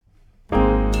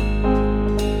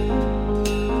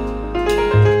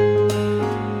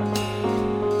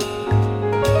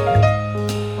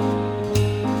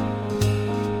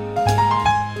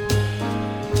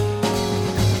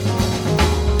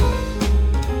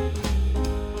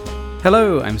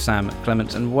Hello, I'm Sam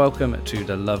Clements, and welcome to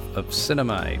The Love of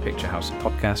Cinema, a Picturehouse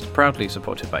podcast proudly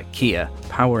supported by Kia,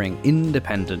 powering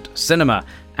independent cinema.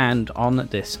 And on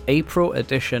this April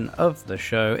edition of the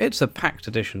show, it's a packed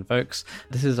edition, folks.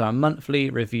 This is our monthly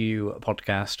review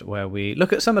podcast where we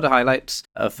look at some of the highlights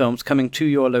of films coming to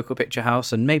your local picture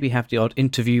house and maybe have the odd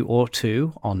interview or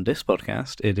two on this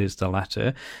podcast. It is the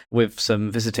latter, with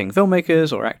some visiting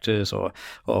filmmakers or actors or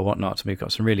whatnot. We've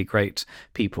got some really great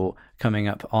people coming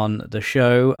up on the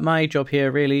show. My job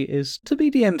here really is to be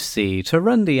the MC, to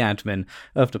run the admin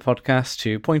of the podcast,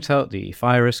 to point out the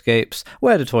fire escapes,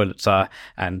 where the toilets are,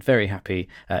 and very happy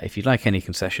if you'd like any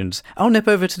concessions, I'll nip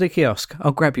over to the kiosk,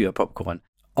 I'll grab you a popcorn.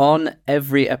 On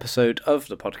every episode of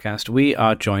the podcast, we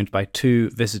are joined by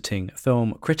two visiting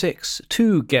film critics,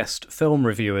 two guest film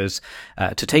reviewers,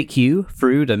 to take you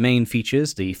through the main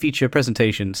features, the feature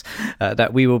presentations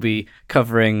that we will be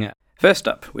covering. First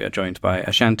up, we are joined by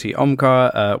Ashanti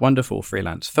Omkar, a wonderful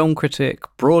freelance film critic,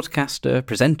 broadcaster,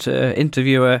 presenter,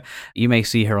 interviewer. You may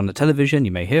see her on the television,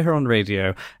 you may hear her on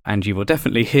radio, and you will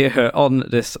definitely hear her on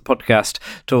this podcast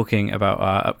talking about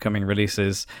our upcoming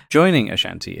releases. Joining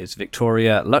Ashanti is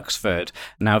Victoria Luxford.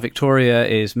 Now, Victoria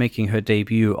is making her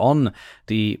debut on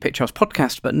the Picturehouse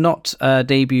podcast, but not a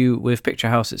debut with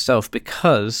Picturehouse itself,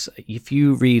 because if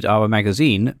you read our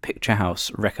magazine,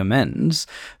 Picturehouse Recommends,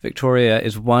 Victoria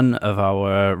is one of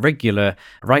our regular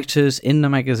writers in the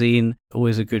magazine.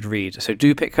 Always a good read. So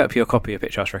do pick up your copy of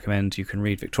Picturehouse Recommends. You can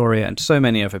read Victoria and so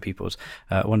many other people's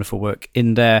wonderful work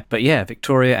in there. But yeah,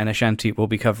 Victoria and Ashanti will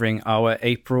be covering our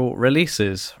April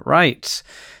releases. Right.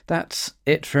 That's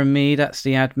it from me. That's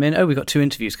the admin. Oh, we've got two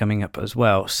interviews coming up as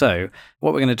well. So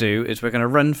what we're going to do is we're going to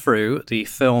run through the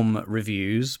film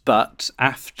reviews, but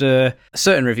after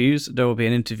certain reviews, there will be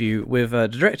an interview with the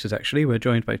directors, actually. We're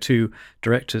joined by two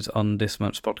directors on this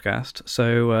month's podcast.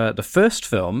 So the first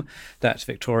film that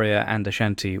Victoria and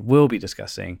Ashanti will be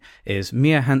discussing is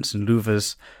Mia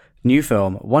Hansen-Løve's new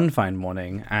film, One Fine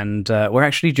Morning, and we're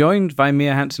actually joined by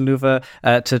Mia Hansen-Løve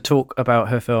to talk about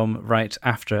her film right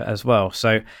after as well.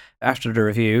 So after the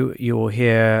review, you will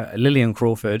hear Lillian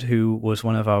Crawford, who was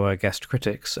one of our guest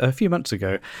critics a few months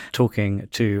ago, talking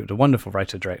to the wonderful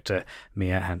writer-director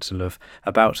Mia Hansen-Løve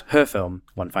about her film,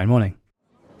 One Fine Morning.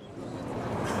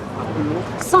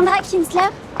 Sandra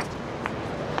Kinsler?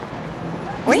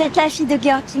 Oui. Vous êtes la fille de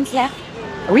Georg Kinsler?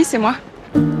 Oui, c'est moi.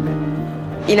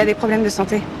 Il a des problèmes de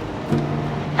santé.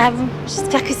 Ah bon,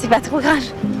 j'espère que c'est pas trop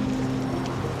grave.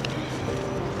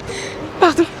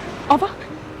 Pardon. Au revoir.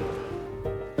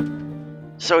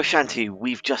 So, Ashanti,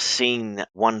 we've just seen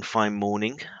One Fine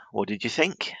Morning. What did you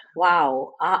think?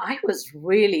 Wow, I was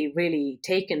really, really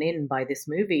taken in by this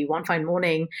movie, One Fine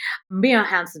Morning. Mia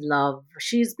Hansen-Løve,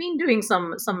 she's been doing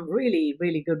some really,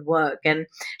 really good work, and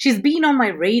she's been on my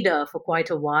radar for quite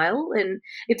a while. And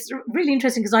it's really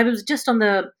interesting because I was just on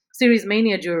the Series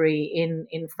Mania jury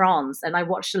in France, and I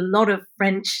watched a lot of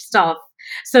French stuff.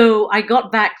 So I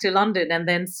got back to London and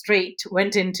then straight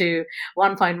went into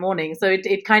One Fine Morning. So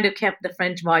it kind of kept the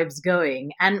French vibes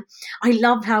going. And I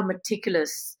loved how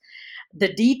meticulous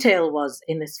the detail was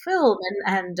in this film,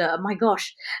 and my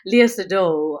gosh, Léa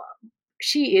Seydoux,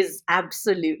 she is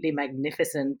absolutely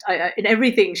magnificent in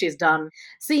everything she's done.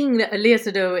 Seeing Léa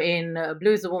Seydoux in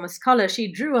Blue is the Warmest Color,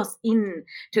 she drew us in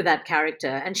to that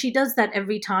character, and she does that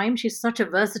every time. She's such a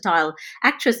versatile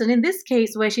actress, and in this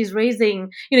case, where she's raising,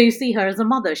 you see her as a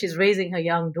mother, she's raising her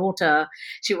young daughter.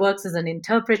 She works as an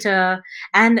interpreter,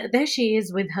 and there she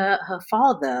is with her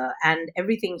father and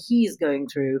everything he's going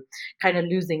through, kind of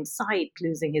losing sight,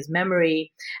 losing his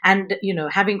memory, and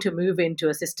having to move into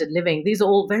assisted living. These are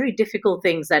all very difficult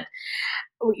things that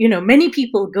many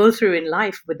people go through in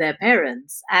life with their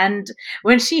parents. And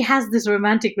when she has this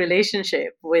romantic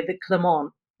relationship with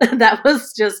Clement, that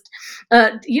was just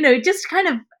just kind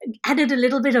of added a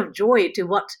little bit of joy to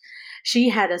what she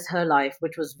had as her life,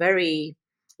 which was very,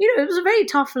 it was a very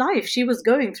tough life. She was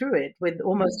going through it with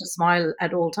almost a smile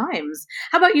at all times.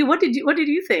 How about you? What did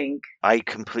you think? I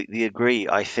completely agree.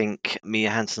 I think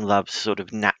Mia Hansen-Løve's sort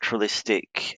of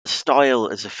naturalistic style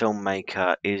as a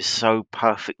filmmaker is so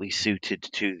perfectly suited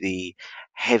to the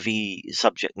heavy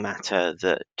subject matter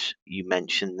that you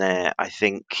mentioned there. I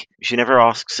think she never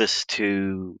asks us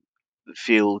to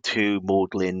feel too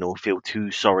maudlin or feel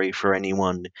too sorry for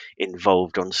anyone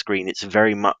involved on screen. It's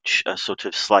very much a sort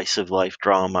of slice of life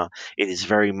drama. It is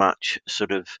very much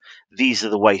sort of, these are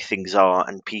the way things are,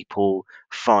 and people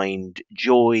find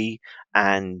joy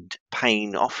and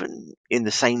pain often in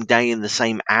the same day, in the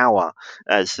same hour,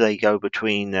 as they go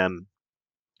between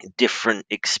different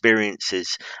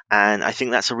experiences. And I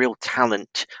think that's a real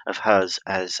talent of hers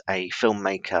as a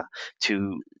filmmaker,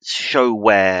 to show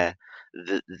where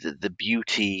the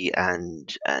beauty and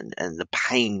the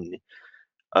pain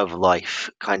of life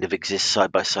kind of exists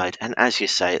side by side. And as you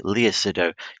say, Leah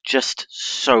Seydoux, just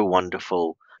so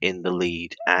wonderful in the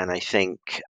lead. And I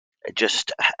think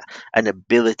just an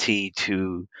ability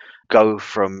to go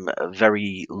from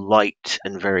very light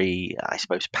and very, I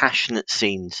suppose, passionate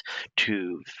scenes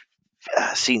to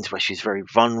scenes where she's very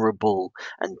vulnerable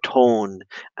and torn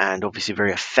and obviously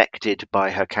very affected by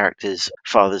her character's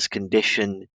father's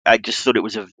condition. I just thought it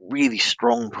was a really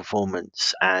strong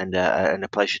performance and a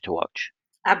pleasure to watch.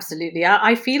 Absolutely.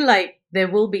 I feel like there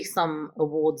will be some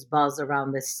awards buzz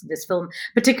around this film,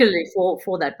 particularly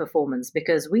for that performance,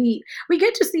 because we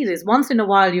get to see this once in a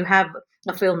while. You have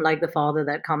a film like The Father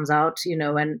that comes out,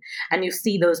 and you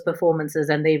see those performances,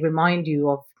 and they remind you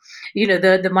of,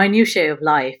 the minutiae of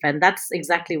life, and that's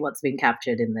exactly what's been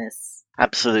captured in this.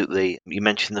 Absolutely. You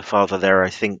mentioned the father there.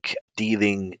 I think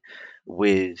dealing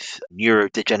with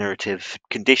neurodegenerative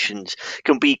conditions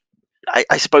can be,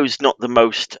 I suppose, not the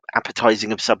most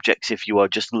appetizing of subjects if you are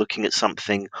just looking at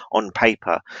something on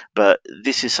paper, but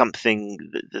this is something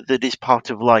that is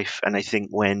part of life. And I think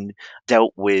when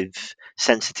dealt with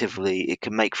sensitively, it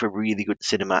can make for really good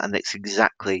cinema. And that's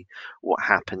exactly what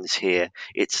happens here.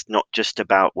 It's not just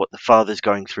about what the father's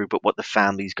going through, but what the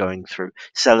family's going through,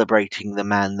 celebrating the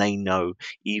man they know,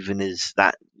 even as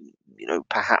that,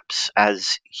 perhaps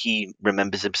as he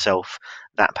remembers himself,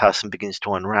 that person begins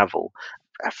to unravel.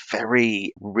 A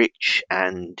very rich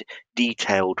and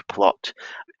detailed plot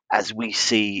as we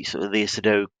see sort of Leah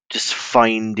Seydoux just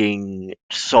finding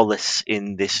solace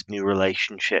in this new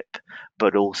relationship,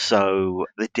 but also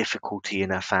the difficulty in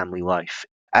her family life.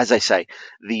 As I say,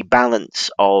 the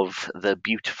balance of the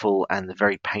beautiful and the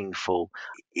very painful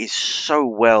is so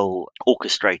well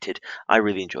orchestrated. I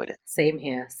really enjoyed it. Same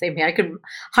here. Same here. I could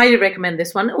highly recommend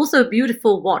this one. Also, a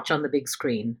beautiful watch on the big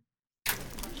screen.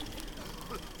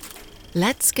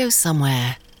 Let's go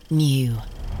somewhere new.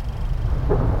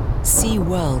 See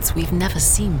worlds we've never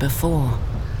seen before,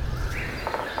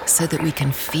 so that we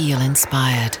can feel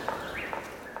inspired.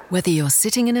 Whether you're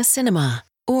sitting in a cinema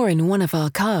or in one of our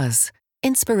cars,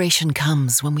 inspiration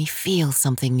comes when we feel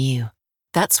something new.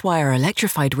 That's why our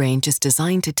electrified range is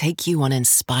designed to take you on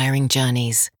inspiring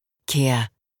journeys. Kia,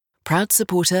 proud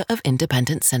supporter of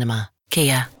independent cinema.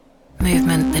 Kia,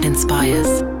 movement that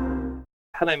inspires.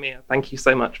 Hello, Mia. Thank you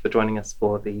so much for joining us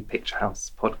for the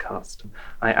Picturehouse podcast.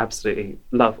 I absolutely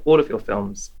love all of your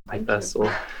films. I first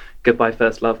saw Goodbye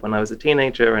First Love when I was a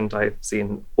teenager, and I've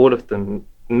seen all of them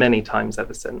many times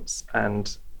ever since.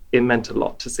 And it meant a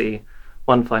lot to see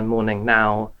One Fine Morning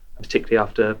now, particularly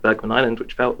after Bergman Island,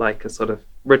 which felt like a sort of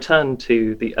return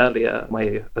to the earlier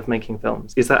way of making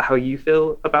films. Is that how you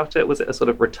feel about it? Was it a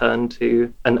sort of return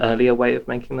to an earlier way of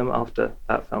making them after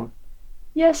that film?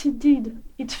 Yes, it did.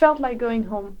 It felt like going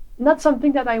home. Not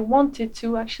something that I wanted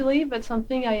to, actually, but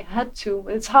something I had to.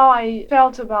 It's how I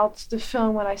felt about the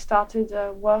film when I started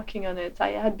working on it. I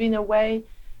had been away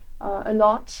a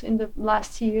lot in the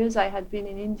last years. I had been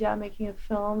in India making a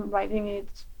film, writing it,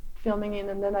 filming it,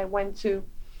 and then I went to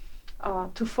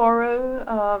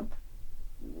Foro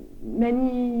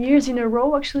many years in a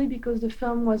row, actually, because the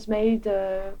film was made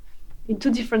in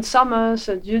 2 different summers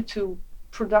due to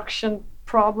production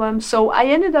problems. So I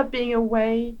ended up being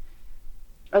away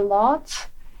a lot,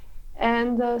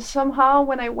 and somehow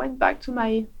when I went back to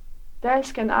my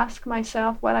desk and asked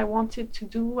myself what I wanted to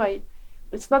do,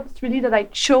 it's not really that I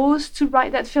chose to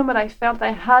write that film, but I felt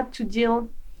I had to deal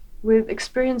with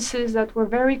experiences that were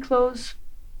very close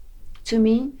to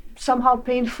me, somehow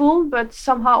painful, but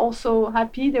somehow also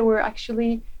happy. There were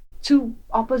actually 2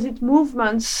 opposite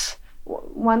movements,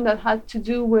 one that had to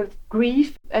do with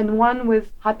grief and one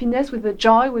with happiness, with the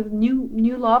joy, with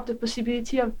new love, the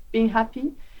possibility of being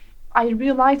happy. I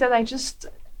realized that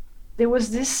there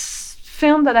was this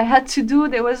film that I had to do.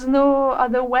 There was no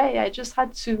other way. I just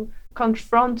had to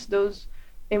confront those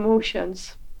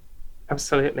emotions.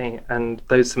 Absolutely. And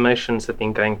those emotions have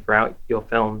been going throughout your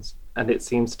films. And it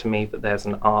seems to me that there's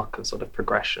an arc of sort of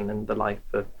progression in the life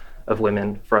of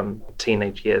women from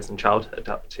teenage years and childhood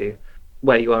up to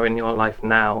where you are in your life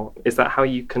now. Is that how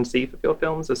you conceive of your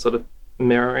films, as sort of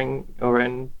mirroring your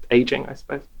own aging, I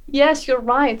suppose? Yes, you're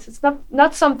right. It's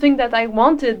not something that I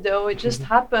wanted, though. It just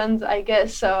happened, I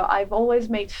guess. I've always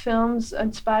made films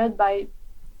inspired by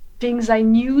things I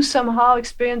knew somehow,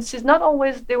 experiences.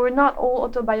 They were not all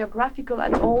autobiographical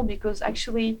at all, because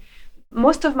actually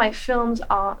most of my films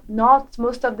are not.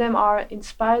 Most of them are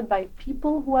inspired by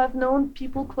people who I've known,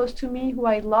 people close to me who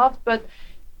I loved. But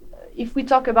if we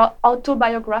talk about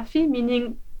autobiography,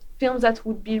 meaning films that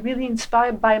would be really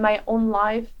inspired by my own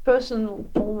life, personal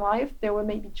own life, there were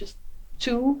maybe just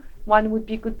 2 One would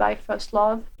be Goodbye First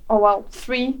Love, or well,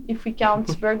 3 if we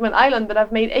count Bergman Island, but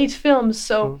I've made 8 films.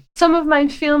 So some of my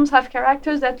films have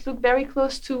characters that look very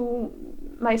close to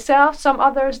myself, some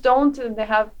others don't. They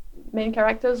have main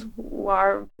characters who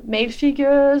are male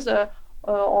figures,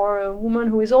 or a woman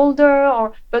who is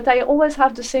older, but I always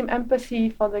have the same empathy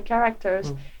for the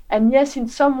characters. And yes, in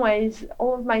some ways,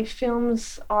 all of my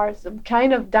films are some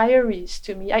kind of diaries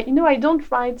to me. I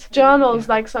don't write journals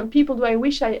like some people do. I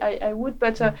wish I would,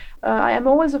 but I am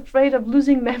always afraid of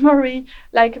losing memory,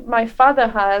 like my father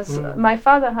has. My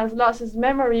father has lost his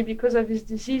memory because of his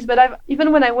disease. But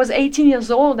even when I was 18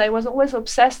 years old, I was always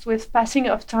obsessed with passing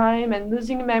of time and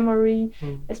losing memory,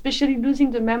 especially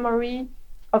losing the memory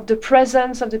of the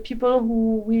presence of the people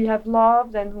who we have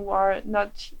loved and who are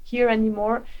not here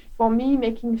anymore. For me,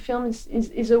 making films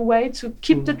is a way to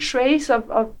keep the trace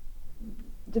of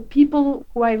the people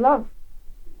who I love.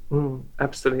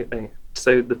 Absolutely.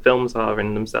 So the films are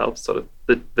in themselves sort of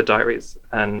the diaries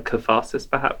and catharsis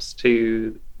perhaps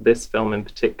to this film in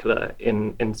particular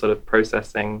in sort of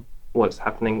processing what's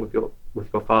happening with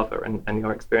your father and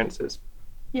your experiences.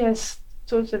 Yes,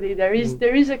 totally. There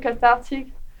is a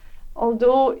cathartic,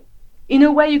 although in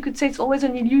a way you could say it's always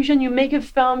an illusion. You make a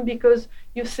film because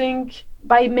you think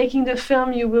by making the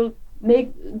film you will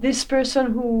make this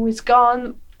person who is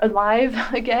gone alive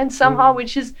again somehow,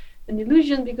 which is an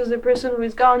illusion because the person who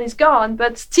is gone.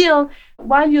 But still,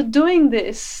 while you're doing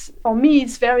this, for me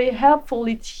it's very helpful.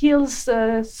 It heals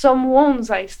some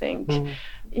wounds, I think.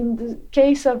 In the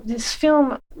case of this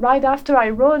film, right after I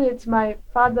wrote it, my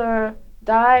father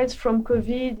died from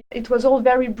COVID. It was all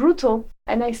very brutal.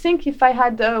 And I think if I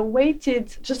had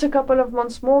waited just a couple of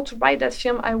months more to write that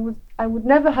film, I would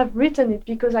never have written it,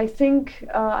 because I think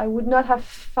I would not have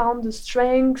found the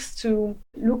strength to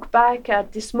look back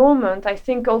at this moment. I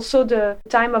think also the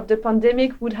time of the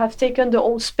pandemic would have taken the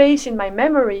whole space in my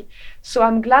memory. So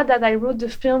I'm glad that I wrote the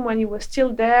film when he was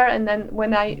still there, and then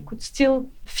when I could still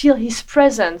feel his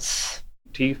presence.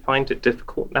 Do you find it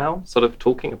difficult now, sort of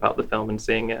talking about the film and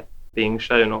seeing it being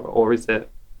shown, or is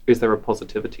there a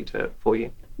positivity to it for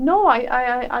you? No,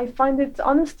 I find it,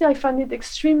 honestly, I find it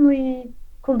extremely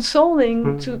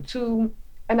consoling to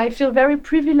and I feel very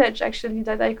privileged actually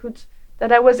that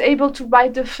I was able to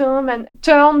write the film and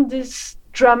turn these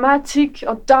dramatic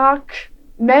or dark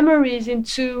memories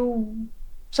into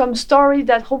some story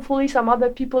that hopefully some other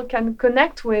people can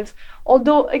connect with.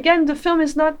 Although again, the film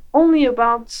is not only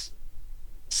about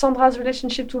Sandra's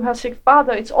relationship to her sick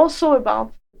father, it's also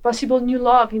about possible new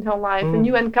love in her life, a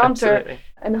new encounter, absolutely.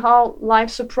 And how life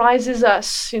surprises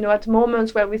us, at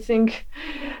moments where we think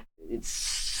it's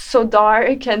so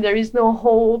dark and there is no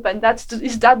hope, and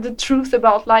is that the truth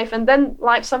about life? And then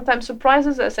life sometimes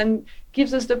surprises us and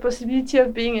gives us the possibility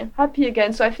of being happy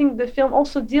again. So I think the film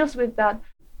also deals with that.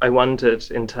 I wondered,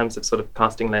 in terms of sort of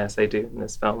casting Léa Seydoux in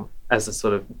this film as a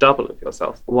sort of double of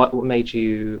yourself, what made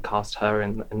you cast her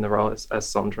in the role as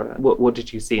Sandra? What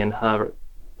did you see in her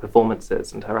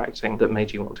performances and her acting that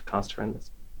made you want to cast her in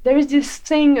this? There is this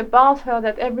thing about her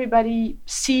that everybody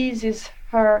sees, is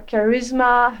her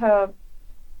charisma, her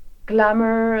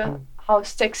glamour, how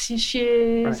sexy she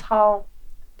is, how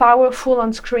powerful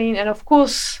on screen, and of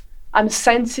course I'm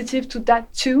sensitive to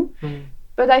that too.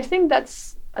 But I think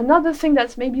that's another thing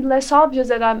that's maybe less obvious,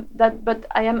 but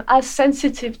I am as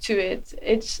sensitive to it.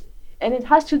 It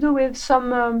has to do with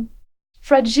some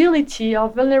fragility or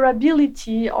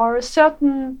vulnerability or a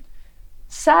certain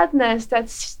sadness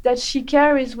that she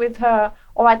carries with her,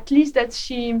 or at least that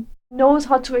she knows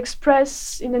how to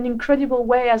express in an incredible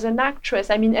way as an actress.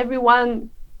 I mean, everyone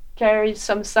carries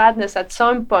some sadness at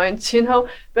some point,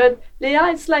 but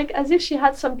Léa, it's like as if she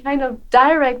had some kind of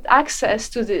direct access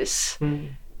to this.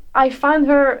 I find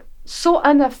her so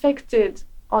unaffected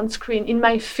on screen in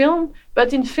my film,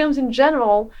 but in films in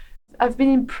general. I've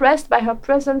been impressed by her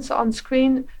presence on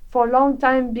screen for a long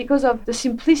time because of the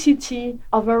simplicity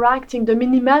of her acting, the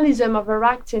minimalism of her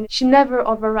acting. She never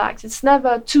overacts. It's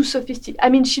never too sophisticated. I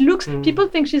mean, she looks, people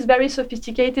think she's very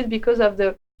sophisticated because of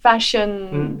the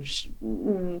fashion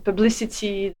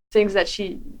publicity things that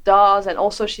she does, and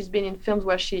also she's been in films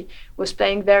where she was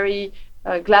playing very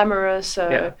glamorous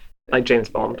like James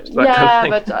Bond.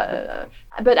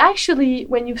 But actually,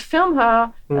 when you film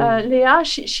her, Léa,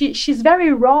 she's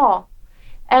very raw,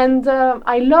 and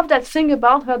I love that thing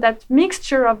about her, that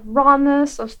mixture of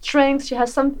rawness, of strength. She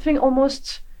has something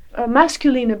almost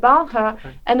masculine about her,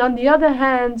 and on the other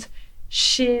hand,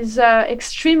 she's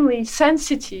extremely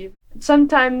sensitive.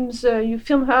 Sometimes you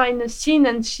film her in a scene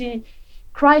and she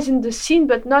cries in the scene,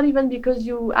 but not even because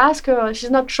you ask her.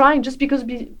 She's not trying, just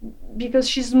because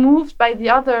she's moved by the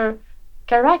other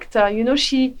character.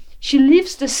 she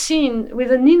leaves the scene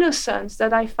with an innocence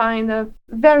that I find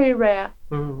very rare.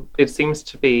 It seems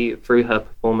to be through her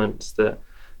performance that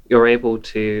you're able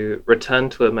to return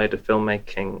to a mode of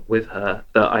filmmaking with her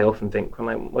that I often think when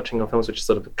I'm watching your films, which is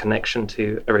sort of a connection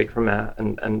to Eric Rohmer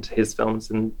and his films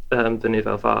in the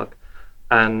Nouvelle Vague,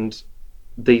 and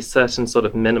the certain sort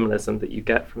of minimalism that you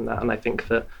get from that. And I think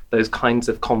that those kinds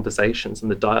of conversations and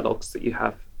the dialogues that you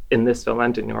have in this film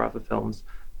and in your other films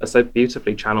are so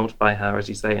beautifully channeled by her, as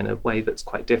you say, in a way that's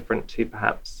quite different to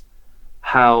perhaps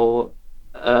how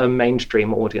a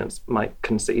mainstream audience might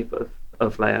conceive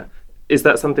of Leia. Is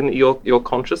that something that you're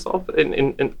conscious of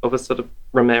in of a sort of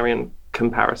Romerian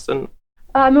comparison?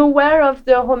 I'm aware of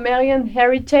the Romerian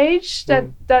heritage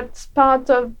that's part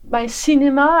of my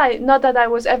cinema. Not that I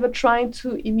was ever trying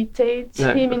to imitate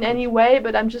him in any way,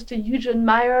 but I'm just a huge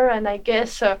admirer, and I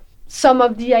guess some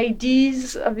of the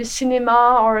ideas of his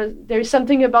cinema, or there is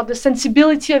something about the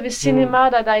sensibility of his cinema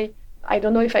that I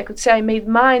don't know if I could say I made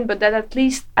mine, but that at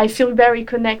least I feel very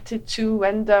connected to.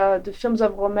 And the films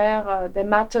of Rohmer, they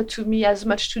matter to me as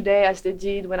much today as they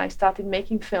did when I started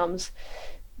making films.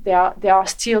 They are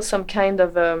still some kind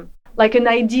of like an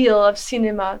ideal of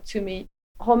cinema to me.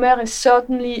 Rohmer is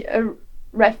certainly a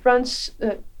reference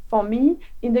for me.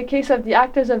 In the case of the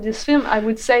actors of this film, I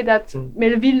would say that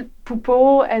Melville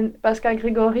Poupeau and Pascal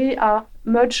Grégory are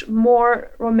much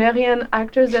more Romerian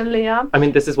actors than Leia. I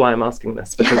mean, this is why I'm asking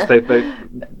this, because they've both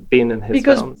been in his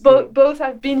films. Because both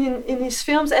have been in his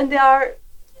films, and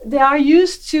they are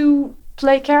used to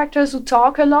play characters who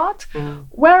talk a lot,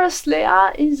 whereas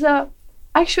Leia is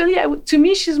actually, to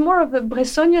me, she's more of a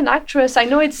Bressonian actress. I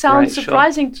know it sounds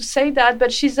surprising to say that,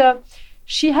 but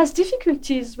she has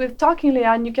difficulties with talking,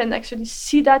 Leia, and you can actually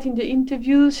see that in the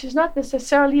interviews. She's not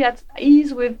necessarily at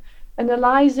ease with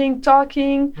analyzing,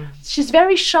 talking. She's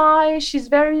very shy. She's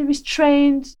very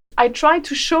restrained. I try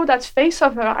to show that face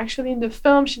of her actually in the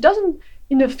film. She doesn't,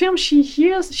 in the film, she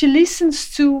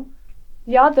listens to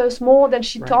the others more than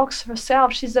she talks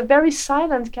herself. She's a very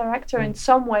silent character in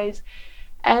some ways.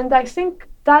 And I think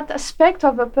that aspect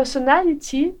of her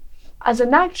personality as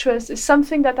an actress is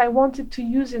something that I wanted to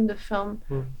use in the film.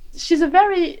 She's a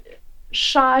very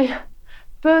shy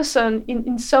person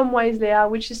in some ways, Leia,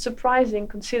 which is surprising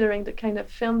considering the kind of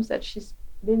films that she's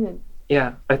been in.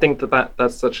 Yeah, I think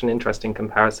that's such an interesting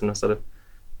comparison of sort of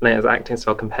Leia's acting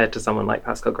style compared to someone like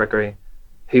Pascal Grégory,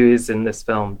 who is in this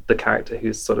film the character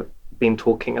who's sort of been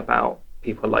talking about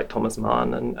people like Thomas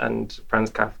Mann and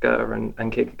Franz Kafka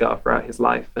and Kierkegaard throughout his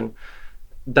life. And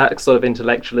that sort of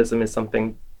intellectualism is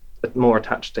something more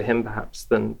attached to him perhaps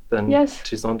than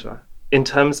to Zondra. In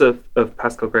terms of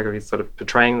Pascal Grégory sort of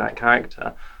portraying that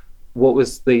character, what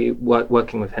was the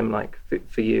working with him like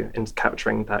for you in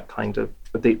capturing that kind of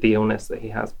the illness that he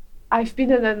has? I've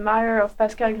been an admirer of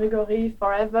Pascal Grégory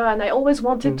forever, and I always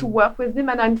wanted to work with him,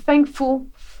 and I'm thankful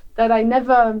that I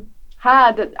never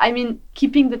had,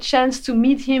 keeping the chance to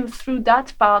meet him through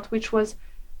that part, which was,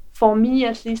 for me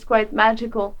at least, quite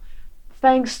magical,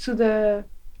 thanks to the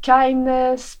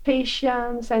kindness,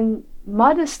 patience, and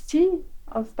modesty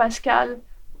of Pascal,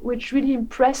 which really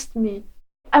impressed me.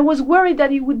 I was worried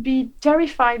that he would be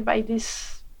terrified by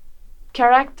this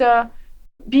character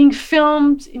being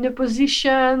filmed in a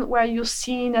position where you're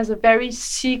seen as a very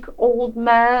sick old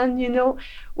man,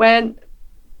 when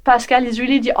Pascal is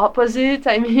really the opposite.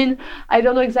 I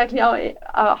don't know exactly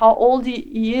how old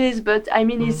he is, but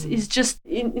he's just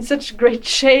in such great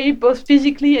shape, both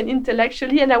physically and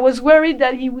intellectually. And I was worried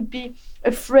that he would be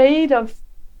afraid of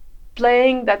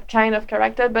playing that kind of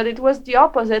character, but it was the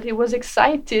opposite. He was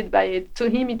excited by it. To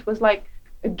him, it was like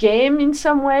a game in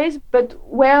some ways, but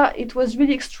where it was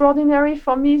really extraordinary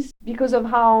for me is because of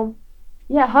how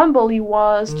humble he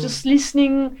was, just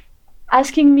listening,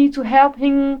 asking me to help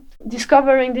him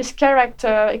discovering this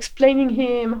character, explaining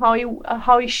him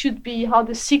how he should be, how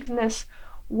the sickness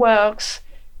works,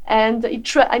 and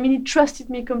he trusted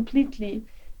me completely,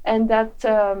 and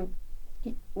that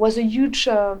was a huge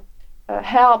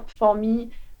help for me.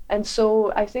 And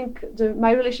so I think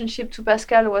my relationship to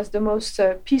Pascal was the most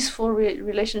peaceful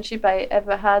relationship I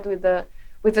ever had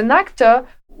with an actor,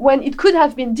 when it could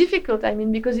have been difficult.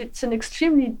 Because it's an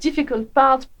extremely difficult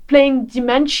part. Playing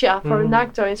dementia for an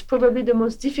actor is probably the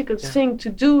most difficult thing to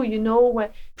do, when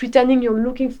pretending you're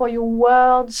looking for your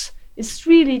words. It's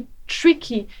really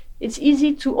tricky. It's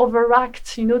easy to overact,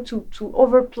 to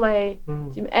overplay.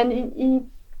 And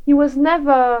he was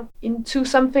never into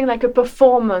something like a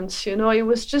performance, He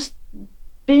was just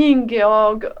being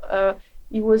Georg.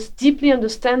 He was deeply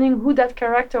understanding who that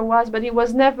character was, but he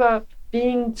was never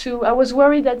being too... I was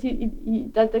worried that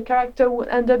that the character would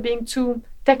end up being too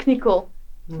technical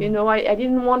You know, I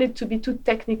didn't want it to be too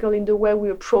technical in the way we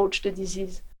approach the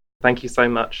disease. Thank you so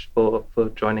much for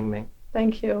joining me.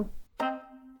 Thank you.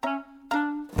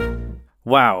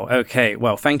 Wow. Okay.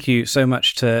 Well, thank you so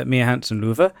much to Mia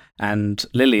Hansen-Löwe and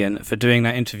Lillian for doing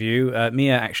that interview.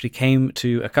 Mia actually came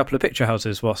to a couple of picture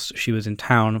houses whilst she was in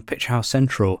town, Picturehouse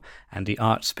Central and the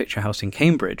Arts Picture House in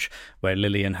Cambridge, where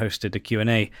Lillian hosted a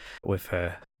Q&A with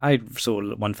her. I saw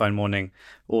One Fine Morning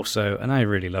also, and I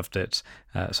really loved it.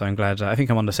 So I'm glad. I think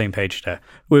I'm on the same page there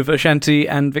with Ashanti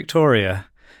and Victoria.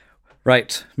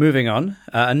 Right, moving on.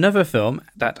 Another film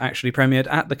that actually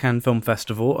premiered at the Cannes Film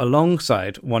Festival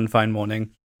alongside One Fine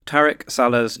Morning, Tariq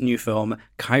Salah's new film,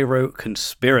 Cairo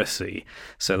Conspiracy.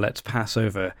 So let's pass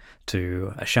over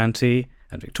to Ashanti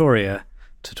and Victoria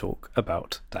to talk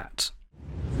about that.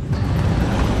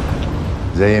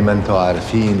 زي ما انتم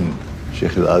عارفين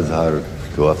شيخ الأزهر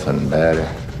توفى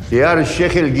امبارح. اختيار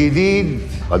الشيخ الجديد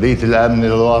قضية الأمن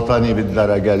الوطني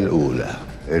بالدرجة الأولى.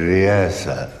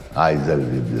 الرئاسة عايزة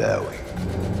الببلاوي.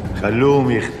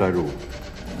 خلوهم يختاروه.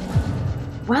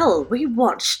 Well, we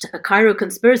watched a Cairo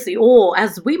Conspiracy, or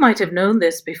as we might have known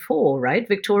this before, right,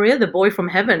 Victoria? The Boy from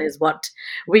Heaven is what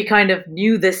we kind of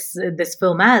knew this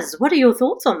film as. What are your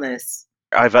thoughts on this?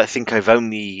 I think I've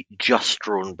only just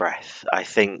drawn breath. I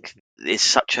think it's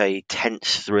such a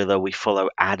tense thriller. We follow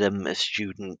Adam, a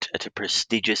student at a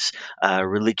prestigious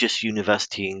religious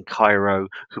university in Cairo,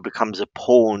 who becomes a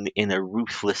pawn in a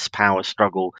ruthless power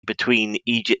struggle between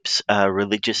Egypt's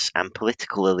religious and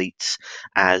political elites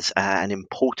as an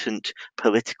important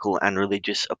political and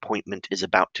religious appointment is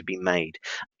about to be made.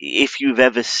 If you've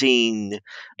ever seen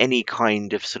any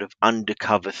kind of sort of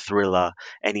undercover thriller,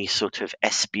 any sort of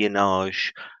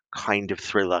espionage kind of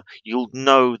thriller, you'll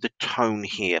know the tone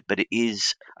here, but it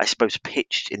is, I suppose,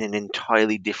 pitched in an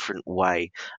entirely different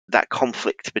way. That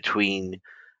conflict between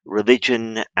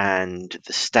religion and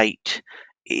the state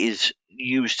is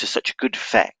used to such good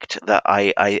effect that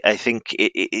I think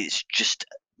it's just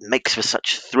makes for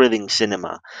such thrilling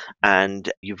cinema. And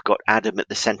you've got Adam at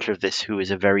the center of this, who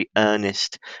is a very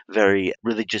earnest, very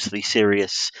religiously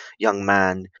serious young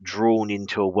man drawn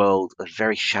into a world of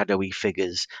very shadowy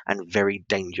figures and very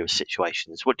dangerous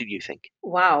situations. What did you think?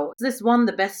 Wow, this won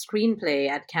the best screenplay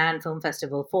at Cannes Film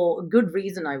Festival for a good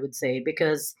reason, I would say,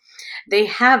 because they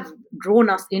have drawn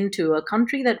us into a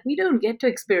country that we don't get to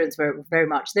experience very, very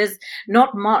much. There's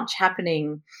not much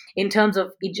happening in terms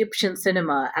of Egyptian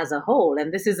cinema as a whole.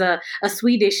 And this is a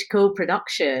Swedish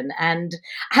co-production. And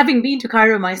having been to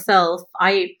Cairo myself,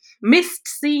 I missed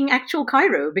seeing actual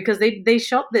Cairo because they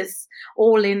shot this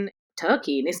all in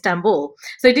Turkey, in Istanbul.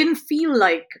 So it didn't feel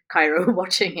like Cairo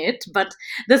watching it, but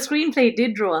the screenplay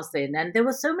did draw us in. And there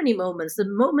were so many moments, the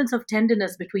moments of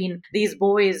tenderness between these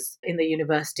boys in the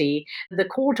university, the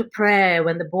call to prayer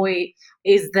when the boy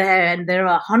is there and there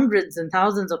are hundreds and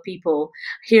thousands of people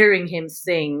hearing him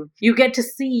sing. You get to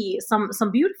see some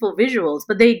beautiful visuals,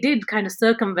 but they did kind of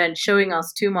circumvent showing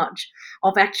us too much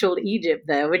of actual Egypt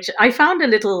there, which I found a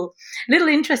little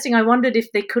interesting. I wondered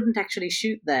if they couldn't actually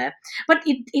shoot there, but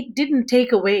it didn't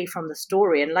take away from the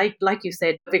story. And like you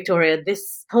said, Victoria,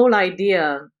 this whole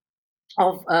idea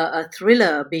of a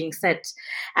thriller being set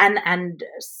and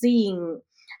seeing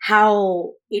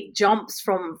how it jumps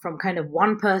from kind of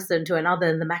one person to another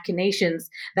and the machinations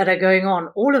that are going on,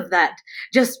 all of that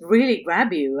just really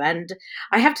grab you. And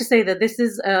I have to say that this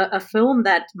is a film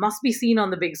that must be seen on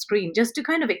the big screen just to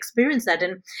kind of experience that.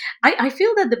 And I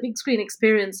feel that the big screen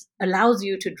experience allows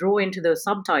you to draw into those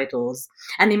subtitles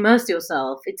and immerse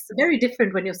yourself. It's very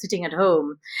different when you're sitting at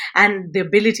home and the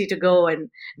ability to go and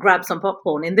grab some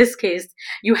popcorn. In this case,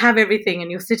 you have everything and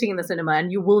you're sitting in the cinema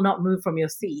and you will not move from your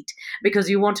seat because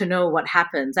you want to know what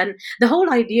happens. And the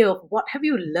whole idea of what have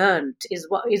you learned is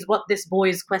what this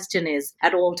boy's question is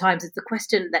at all times. It's the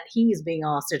question that he is being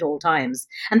asked at all times.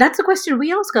 And that's a question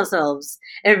we ask ourselves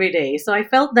every day. So I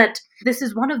felt that this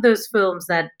is one of those films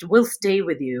that will stay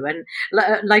with you. And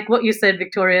like what you said,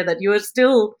 Victoria, that you are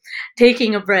still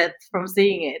taking a breath from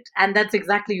seeing it. And that's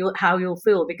exactly how you'll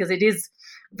feel, because it is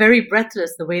very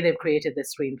breathless the way they've created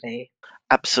this screenplay.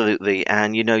 Absolutely.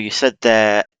 And you said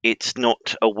there it's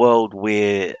not a world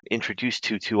we're introduced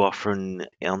to too often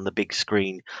on the big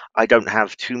screen. I don't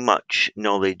have too much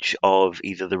knowledge of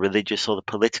either the religious or the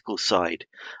political side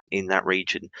in that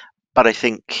region. But I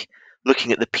think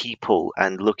looking at the people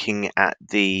and looking at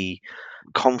the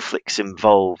conflicts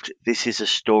involved, this is a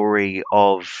story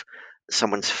of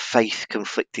someone's faith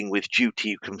conflicting with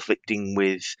duty, conflicting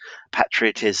with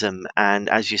patriotism, and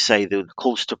as you say, the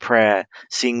calls to prayer,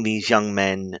 seeing these young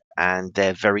men and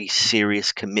their very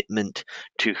serious commitment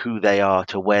to who they are,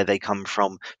 to where they come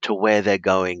from, to where they're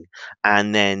going.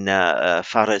 And then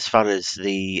Faraz,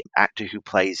 the actor who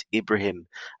plays Ibrahim,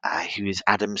 who is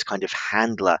Adam's kind of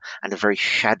handler and a very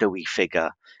shadowy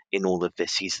figure in all of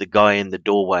this. He's the guy in the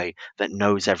doorway that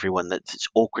knows everyone, that's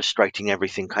orchestrating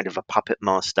everything, kind of a puppet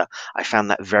master. I found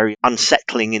that very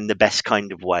unsettling in the best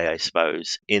kind of way, I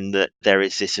suppose, in that there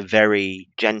is this very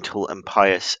gentle and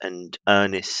pious and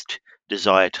earnest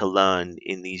desire to learn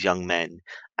in these young men,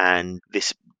 and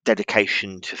this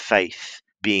dedication to faith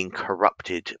being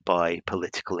corrupted by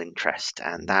political interest.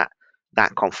 And that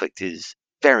conflict is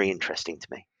very interesting to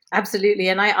me. Absolutely.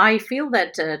 And I feel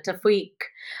that Tafik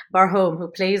Barhom, who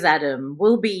plays Adam,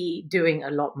 will be doing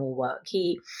a lot more work.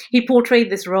 He portrayed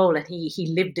this role and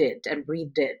he lived it and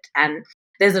breathed it. And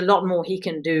there's a lot more he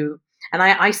can do. And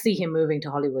I see him moving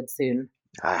to Hollywood soon.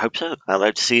 I hope so. I'd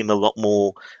like to see him a lot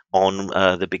more on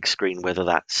the big screen, whether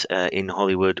that's in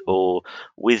Hollywood or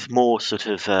with more sort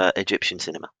of Egyptian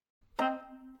cinema.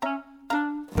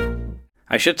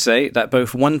 I should say that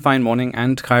both One Fine Morning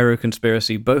and Cairo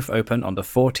Conspiracy both open on the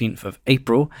 14th of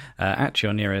April at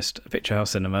your nearest Picturehouse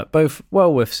cinema, both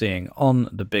well worth seeing on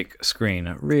the big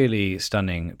screen. Really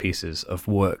stunning pieces of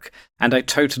work. And I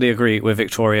totally agree with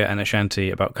Victoria and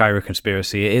Ashanti about Cairo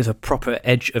Conspiracy. It is a proper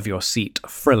edge-of-your-seat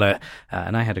thriller,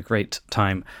 and I had a great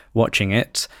time watching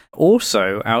it.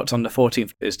 Also out on the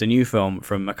 14th is the new film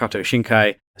from Makoto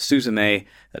Shinkai, Suzume,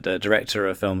 the director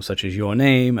of films such as Your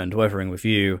Name and Weathering with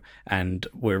You, and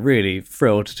we're really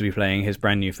thrilled to be playing his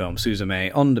brand new film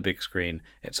Suzume on the big screen.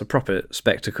 It's a proper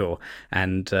spectacle,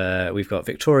 and we've got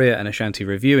Victoria and Ashanti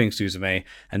reviewing Suzume,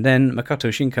 and then Makoto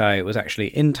Shinkai was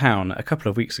actually in town a couple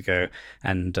of weeks ago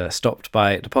and stopped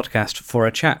by the podcast for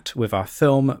a chat with our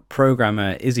film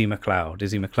programmer Izzy McLeod.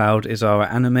 Izzy McLeod is our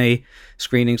anime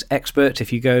screenings expert.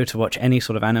 If you go to watch any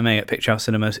sort of anime at Picturehouse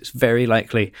Cinemas, it's very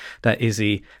likely that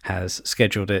Izzy has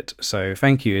scheduled it. So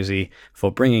thank you, Izzy,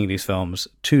 for bringing these films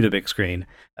to the big screen.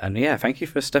 And yeah, thank you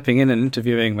for stepping in and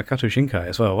interviewing Makoto Shinkai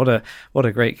as well. What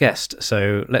a great guest.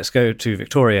 So let's go to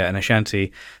Victoria and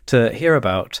Ashanti to hear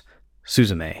about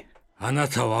Suzume. あな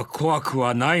たは怖く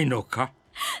はないのか?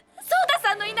 ソーダ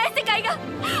さんのいない世界が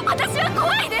私は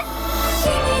怖いです。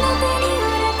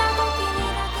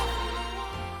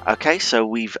 Okay, so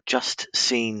we've just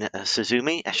seen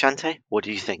Suzume. Ashanti, what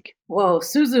do you think? Whoa,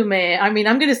 Suzume. I mean,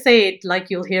 I'm going to say it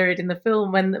like you'll hear it in the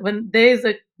film. When there's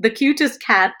the cutest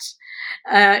cat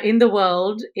in the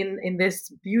world in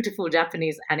this beautiful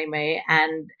Japanese anime,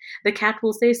 and the cat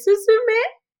will say Suzume,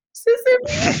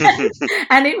 Suzume,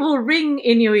 and it will ring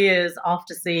in your ears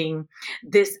after seeing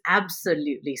this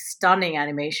absolutely stunning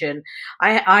animation.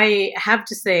 I have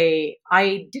to say,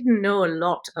 I didn't know a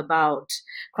lot about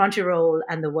Crunchyroll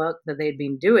and the work that they'd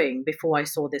been doing before I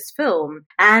saw this film.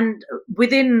 And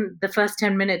within the first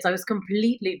 10 minutes, I was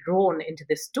completely drawn into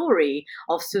this story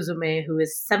of Suzume, who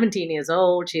is 17 years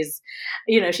old. She's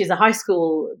a high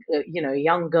school,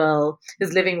 young girl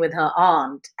who's living with her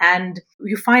aunt. And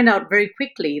you find out very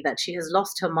quickly that she has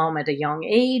lost her mom at a young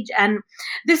age. And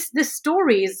this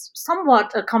story is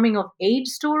somewhat a coming of age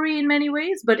story in many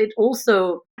ways, but it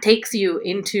also takes you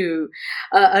into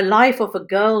a life of a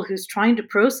girl who's trying to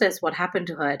process what happened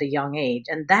to her at a young age.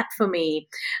 And that for me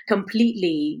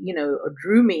completely,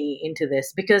 drew me into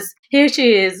this, because here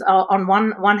she is on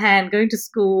one hand going to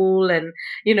school and,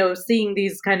 seeing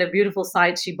these kind of beautiful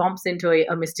sights. She bumps into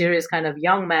a mysterious kind of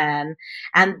young man,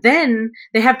 and then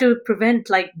they have to prevent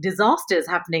like disasters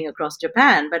happening across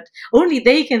Japan, but only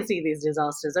they can see these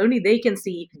disasters. Only they can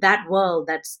see that world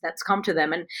that's come to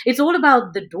them. And it's all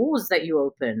about the doors that you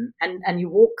open and you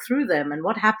walk through them, and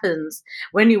what happens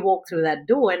when you walk through that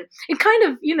door. And it kind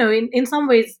of, in some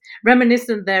ways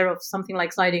reminiscent there of something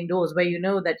like sliding doors, where you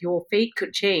know that your fate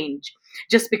could change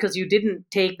just because you didn't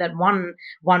take that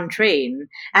one train.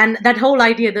 And that whole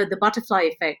idea, that the butterfly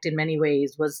effect in many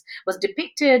ways was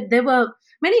depicted. There were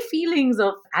many feelings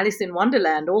of Alice in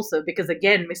Wonderland also, because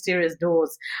again, mysterious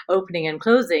doors opening and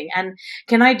closing. And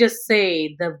can I just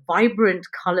say, the vibrant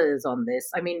colors on this,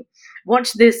 I mean,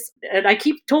 watch this. And I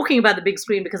keep talking about the big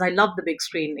screen because I love the big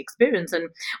screen experience, and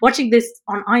watching this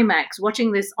on IMAX,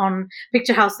 watching this on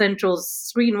Picturehouse Central's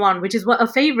Screen 1, which is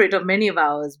a favorite of many of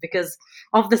ours because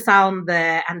of the sound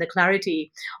there and the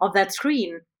clarity of that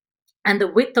screen. and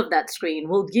the width of that screen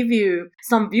will give you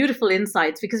some beautiful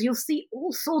insights, because you'll see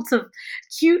all sorts of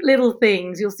cute little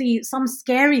things. You'll see some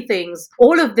scary things.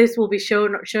 All of this will be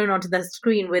shown onto the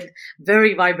screen with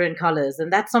very vibrant colors,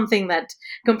 and that's something that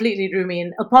completely drew me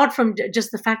in. Apart from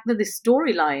just the fact that this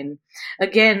storyline,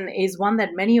 again, is one that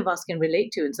many of us can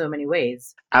relate to in so many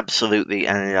ways. Absolutely,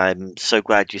 and I'm so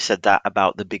glad you said that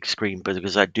about the big screen,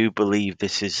 because I do believe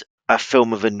this is a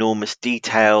film of enormous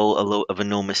detail, a lot of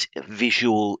enormous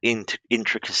visual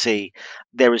intricacy.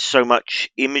 There is so much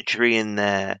imagery in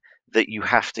there that you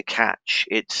have to catch.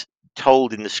 It's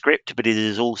told in the script, but it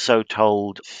is also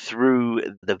told through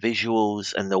the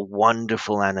visuals and the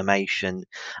wonderful animation,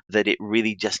 that it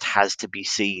really just has to be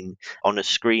seen on a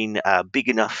screen big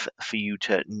enough for you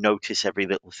to notice every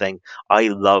little thing. I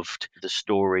loved the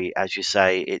story. As you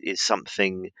say, it is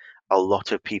something a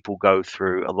lot of people go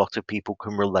through, a lot of people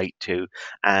can relate to,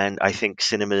 and I think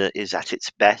cinema is at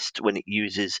its best when it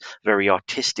uses very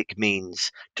artistic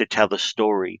means to tell a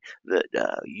story that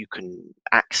you can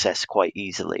access quite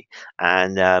easily.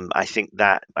 And I think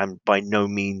that I'm by no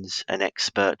means an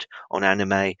expert on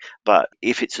anime, but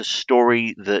if it's a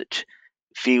story that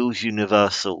feels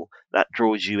universal, that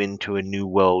draws you into a new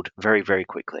world very, very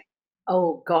quickly.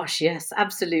 Oh gosh, yes,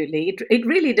 absolutely. It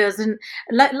really does, and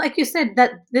like you said,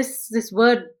 that this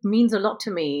word means a lot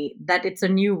to me. That it's a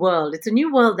new world. It's a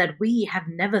new world that we have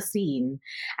never seen,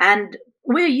 and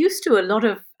we're used to a lot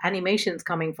of animations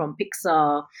coming from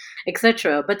Pixar,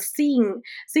 etc. But seeing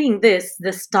this,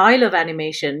 the style of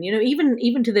animation,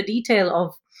 even to the detail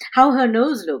of how her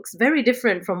nose looks, very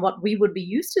different from what we would be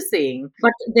used to seeing.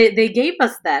 But they gave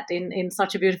us that in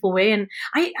such a beautiful way, and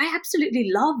I absolutely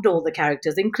loved all the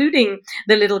characters, including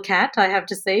the little cat, I have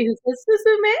to say, who says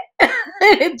Suzume.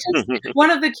 It's just one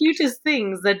of the cutest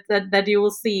things that you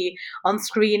will see on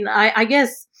screen. I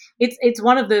guess it's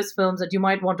one of those films that you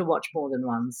might want to watch more than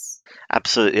once.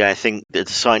 Absolutely, I think the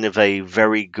sign of a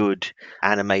very good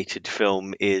animated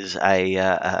film is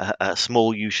a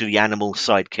small, usually animal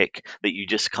sidekick that you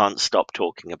just can't stop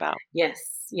talking about. Yes,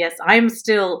 yes, I'm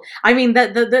still. I mean,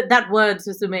 that word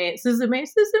Suzume, Suzume,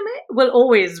 Suzume will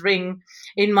always ring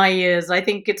in my ears. I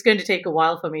think it's going to take a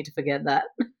while for me to forget that.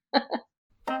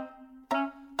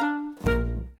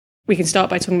 We can start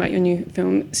by talking about your new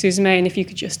film, Suzume, and if you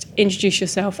could just introduce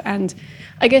yourself and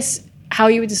I guess how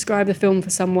you would describe the film for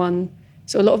someone.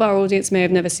 So a lot of our audience may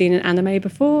have never seen an anime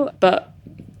before, but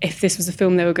if this was a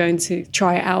film they were going to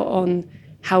try it out on,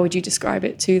 how would you describe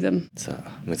it to them? My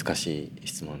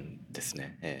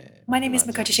name is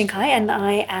Makoto Shinkai and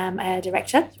I am a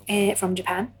director from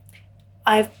Japan.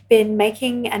 I've been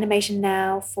making animation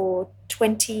now for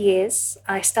 20 years.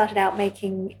 I started out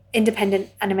making independent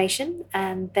animation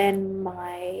and then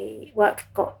my work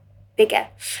got bigger.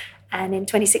 And in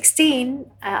 2016,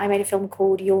 I made a film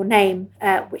called Your Name,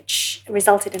 which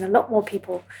resulted in a lot more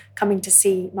people coming to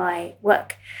see my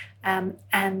work. And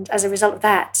as a result of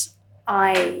that,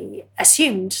 I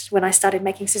assumed when I started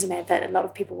making Suzume that a lot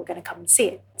of people were going to come and see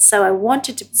it. So I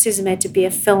wanted Suzume to be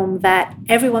a film that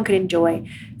everyone could enjoy,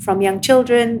 from young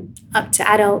children up to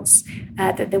adults,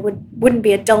 that there wouldn't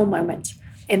be a dull moment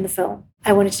in the film.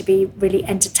 I wanted to be really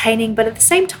entertaining, but at the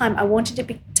same time, I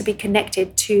wanted to be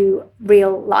connected to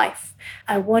real life.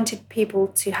 I wanted people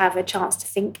to have a chance to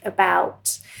think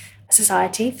about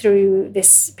society through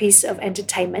this piece of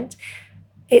entertainment.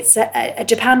 It's a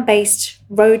Japan-based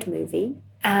road movie,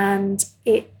 and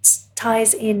it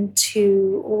ties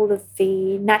into all of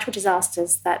the natural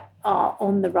disasters that are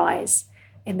on the rise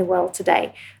in the world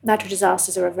today. Natural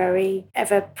disasters are a very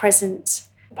ever-present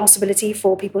possibility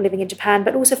for people living in Japan,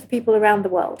 but also for people around the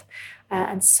world.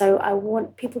 And so I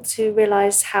want people to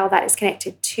realise how that is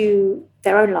connected to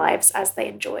their own lives as they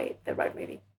enjoy the road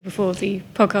movie. Before the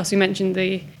podcast, we mentioned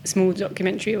the small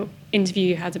documentary or interview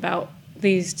you had about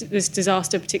this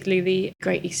disaster, particularly the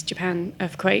Great East Japan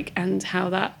earthquake, and how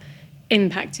that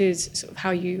impacted sort of how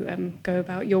you go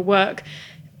about your work.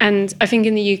 And I think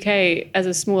in the UK, as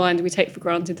a small island, we take for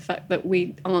granted the fact that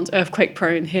we aren't earthquake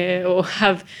prone here or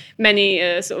have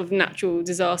many sort of natural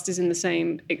disasters in the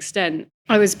same extent.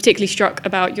 I was particularly struck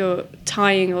about your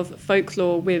tying of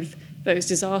folklore with those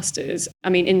disasters.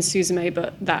 I mean, in Suzume,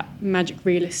 but that magic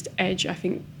realist edge, I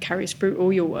think, carries through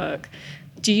all your work.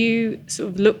 Do you sort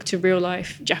of look to real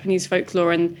life Japanese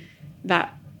folklore and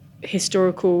that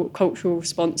historical cultural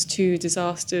response to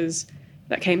disasters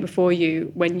that came before you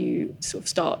when you sort of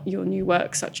start your new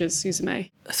work, such as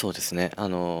Suzume?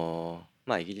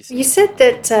 You said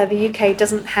that the UK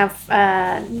doesn't have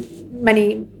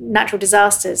many natural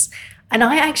disasters, and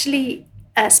I actually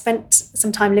spent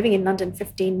some time living in London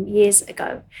 15 years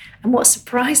ago, and what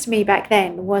surprised me back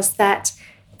then was that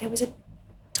there was a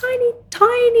tiny,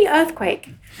 tiny earthquake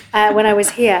when I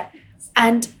was here.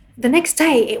 And the next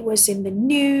day it was in the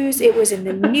news, it was in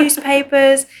the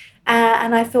newspapers.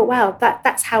 And I thought, wow,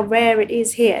 that's how rare it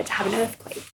is here to have an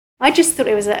earthquake. I just thought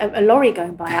it was a lorry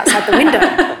going by outside the window.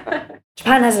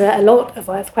 Japan has a lot of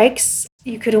earthquakes.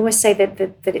 You could almost say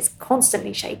that it's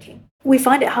constantly shaking. We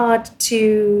find it hard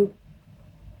to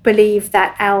believe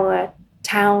that our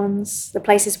towns, the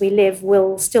places we live,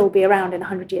 will still be around in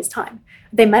 100 years' time.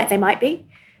 They might be,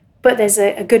 but there's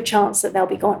a good chance that they'll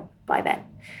be gone by then.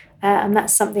 And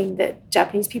that's something that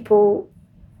Japanese people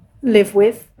live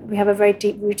with. We have a very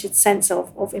deep-rooted sense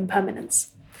of impermanence.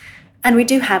 And we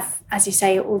do have, as you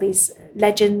say, all these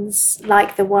legends,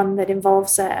 like the one that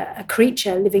involves a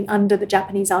creature living under the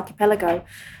Japanese archipelago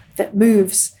that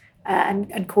moves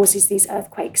and causes these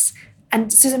earthquakes. And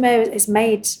Suzume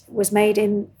was made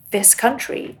in this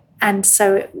country, and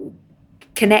so it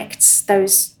connects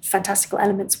those fantastical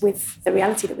elements with the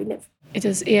reality that we live. It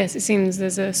does, yes. It seems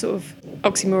there's a sort of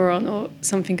oxymoron or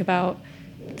something about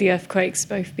the earthquakes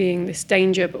both being this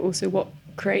danger, but also what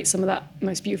creates some of that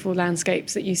most beautiful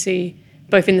landscapes that you see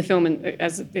both in the film and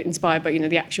as inspired by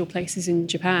the actual places in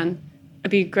Japan.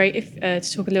 It'd be great if to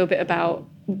talk a little bit about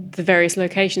the various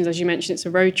locations. As you mentioned, it's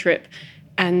a road trip,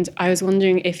 and I was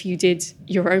wondering if you did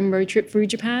your own road trip through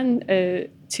Japan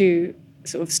to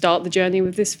sort of start the journey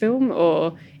with this film,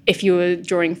 or if you were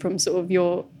drawing from sort of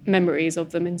your memories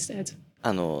of them instead.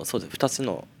 そうです。2つ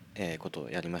のことを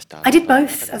やりました。I did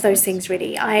both of those things,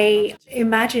 really. I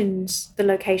imagined the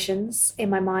locations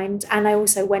in my mind, and I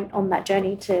also went on that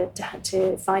journey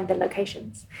to find the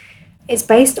locations. It's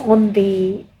based on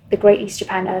the Great East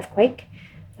Japan earthquake,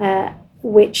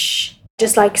 which,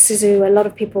 just like Suzu, a lot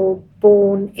of people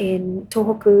born in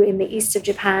Tohoku in the east of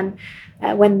Japan,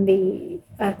 when the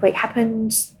earthquake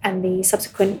happened and the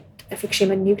subsequent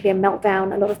Fukushima nuclear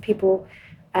meltdown, a lot of people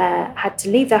had to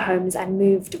leave their homes and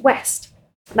moved west.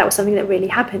 That was something that really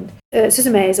happened.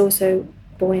 Suzume is also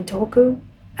born in Tohoku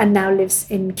and now lives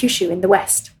in Kyushu in the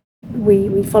west.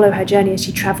 We follow her journey as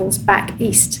she travels back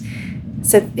east.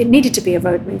 So it needed to be a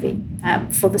road movie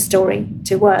for the story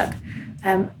to work.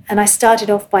 And I started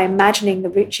off by imagining the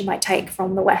route she might take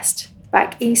from the west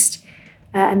back east.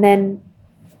 And then,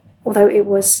 although it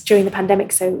was during the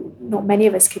pandemic, so not many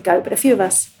of us could go, but a few of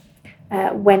us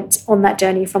went on that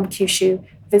journey from Kyushu,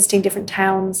 visiting different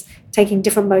towns, taking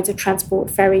different modes of transport,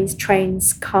 ferries,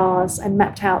 trains, cars, and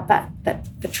mapped out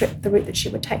the route that she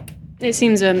would take. It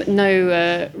seems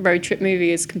no road trip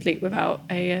movie is complete without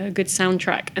a good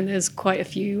soundtrack, and there's quite a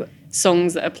few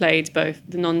songs that are played, both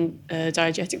the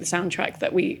non-diegetic, the soundtrack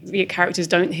that the characters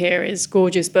don't hear is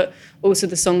gorgeous, but also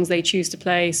the songs they choose to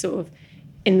play sort of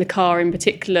in the car in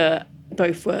particular,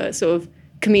 both were sort of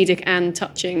comedic and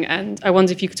touching. And I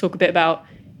wonder if you could talk a bit about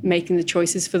making the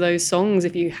choices for those songs,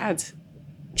 if you had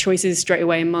choices straight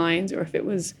away in mind, or if it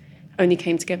was only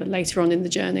came together later on in the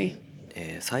journey. When I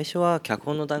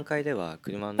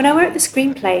wrote the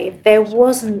screenplay, there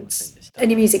wasn't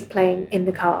any music playing in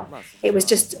the car. It was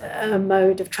just a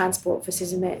mode of transport for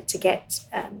Suzume to get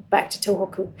back to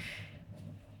Tohoku.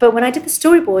 But when I did the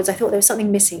storyboards, I thought there was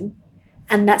something missing.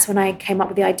 And that's when I came up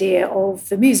with the idea of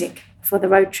the music for the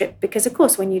road trip. Because, of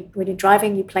course, when you're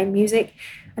driving, you play music.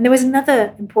 And there was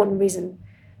another important reason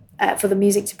for the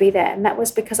music to be there. And that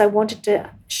was because I wanted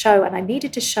to show, and I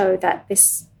needed to show, that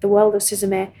the world of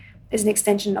Suzume is an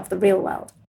extension of the real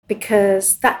world.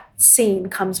 Because that scene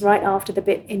comes right after the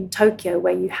bit in Tokyo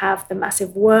where you have the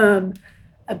massive worm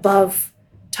above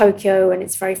Tokyo, and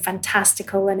it's very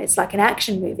fantastical and it's like an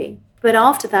action movie. But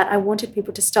after that, I wanted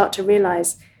people to start to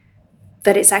realize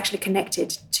that it's actually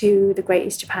connected to the Great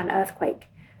East Japan earthquake.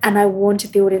 And I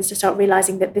wanted the audience to start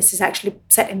realizing that this is actually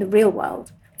set in the real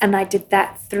world. And I did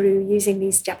that through using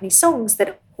these Japanese songs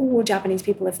that all Japanese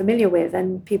people are familiar with.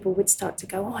 And people would start to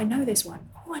go, oh, I know this one.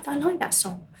 Oh, I like that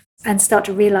song. And start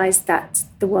to realize that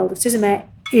the world of Suzume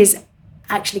is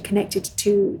actually connected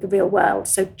to the real world.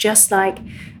 So just like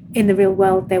in the real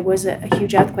world, there was a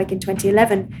huge earthquake in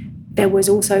 2011, there was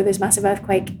also this massive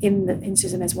earthquake in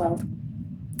Suzume's world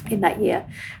in that year.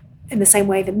 In the same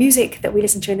way, the music that we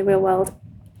listen to in the real world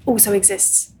also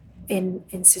exists in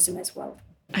Suzume's world.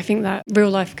 I think that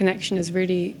real-life connection is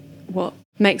really what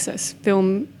makes this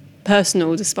film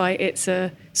personal, despite its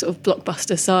sort of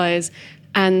blockbuster size.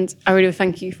 And I really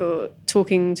thank you for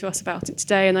talking to us about it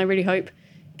today. And I really hope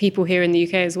people here in the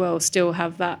UK as well still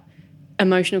have that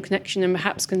emotional connection and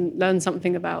perhaps can learn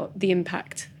something about the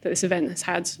impact that this event has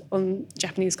had on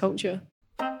Japanese culture.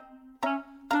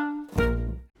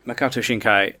 Makoto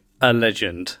Shinkai, a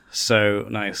legend. So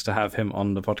nice to have him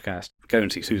on the podcast. Go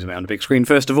and see Suzume on the big screen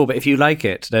first of all, but if you like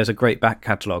it, there's a great back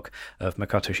catalogue of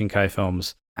Makoto Shinkai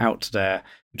films out there,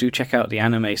 do check out the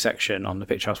anime section on the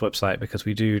Picturehouse website, because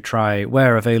we do try,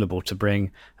 where available, to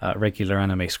bring regular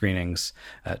anime screenings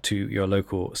to your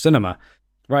local cinema.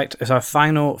 Right, it's our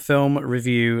final film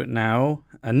review now.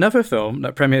 Another film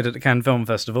that premiered at the Cannes Film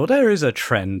Festival. There is a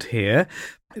trend here.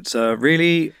 It's a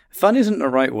really... fun isn't the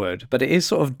right word, but it is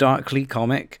sort of darkly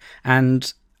comic.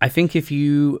 And I think if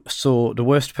you saw The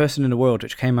Worst Person in the World,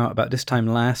 which came out about this time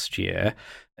last year,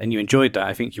 and you enjoyed that,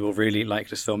 I think you will really like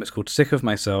this film. It's called Sick of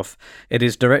Myself. It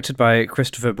is directed by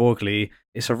Christopher Borgli.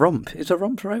 It's a romp. Is a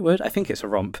romp the right word? I think it's a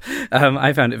romp.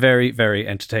 I found it very, very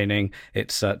entertaining.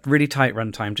 It's a really tight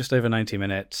runtime, just over 90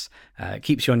 minutes.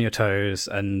 Keeps you on your toes,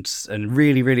 and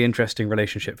really, really interesting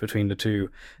relationship between the two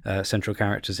central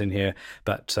characters in here.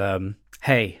 But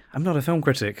hey, I'm not a film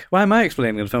critic. Why am I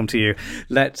explaining the film to you?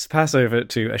 Let's pass over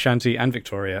to Ashanti and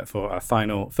Victoria for our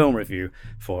final film review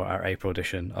for our April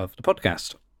edition of the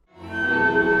podcast.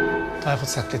 Da har jeg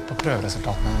fått sett litt på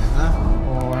prøveresultatene dine,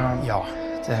 og ja,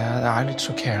 det er litt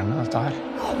sjokkerende dette her.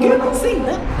 Gud, han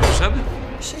svinner! Hva skjedde?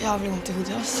 Så jævlig vondt i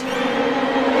hodet, ass.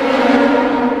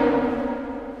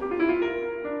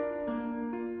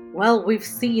 Well, we've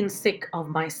seen Sick of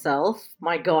Myself.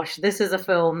 My gosh, this is a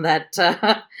film that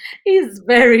is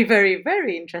very, very,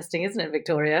 very interesting, isn't it,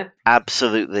 Victoria?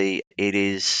 Absolutely. It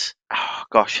is. Oh,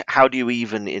 gosh, how do you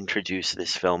even introduce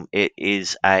this film? It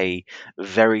is a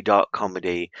very dark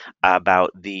comedy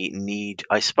about the need,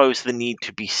 I suppose, the need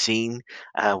to be seen.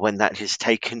 When that is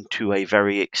taken to a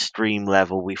very extreme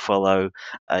level, we follow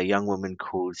a young woman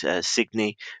called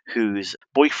Signe, whose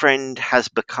boyfriend has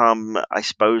become, I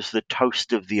suppose, the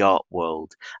toast of the art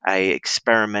world, a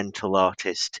experimental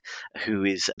artist who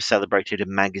is celebrated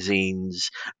in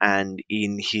magazines and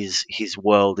in his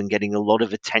world, and getting a lot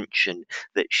of attention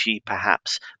that she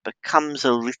perhaps becomes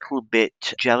a little bit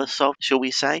jealous of, shall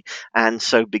we say, and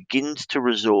so begins to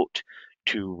resort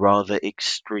to rather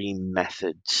extreme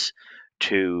methods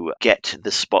to get the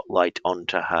spotlight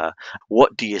onto her.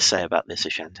 What do you say about this,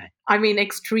 Ashanti? I mean,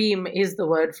 extreme is the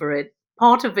word for it.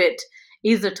 Part of it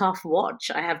is a tough watch,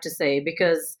 I have to say,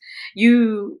 because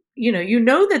you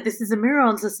know that this is a mirror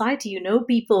on society. You know,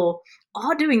 people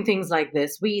are doing things like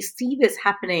this. We see this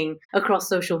happening across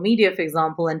social media, for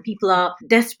example, and people are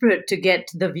desperate to get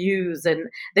the views, and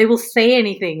they will say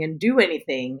anything and do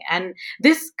anything. And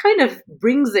this kind of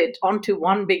brings it onto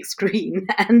one big screen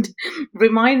and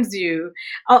reminds you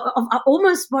of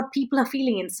almost what people are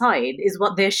feeling inside is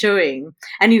what they're showing.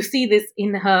 And you see this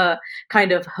in her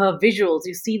her visuals.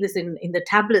 You see this in the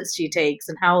tablets she takes,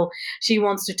 and how she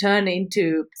wants to turn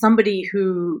into somebody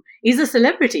who is a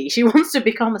celebrity. She wants to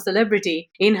become a celebrity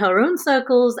in her own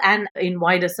circles and in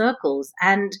wider circles.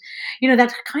 And,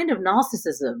 that kind of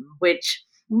narcissism, which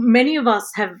many of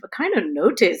us have kind of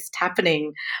noticed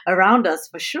happening around us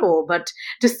for sure. But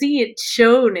to see it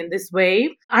shown in this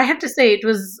way, I have to say it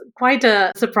was quite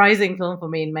a surprising film for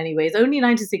me in many ways. Only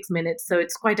 96 minutes, so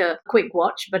it's quite a quick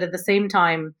watch, but at the same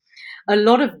time, a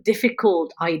lot of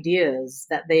difficult ideas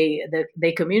that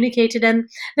they communicated, and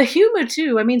the humor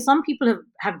too. I mean, some people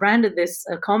have branded this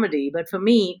a comedy, but for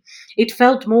me, it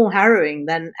felt more harrowing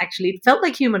than actually. It felt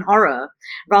like human horror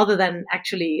rather than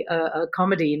actually a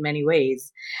comedy in many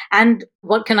ways. And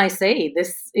what can I say?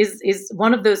 This is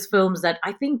one of those films that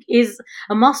I think is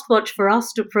a must watch for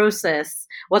us to process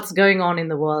what's going on in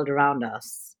the world around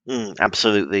us.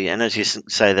 Absolutely. And as you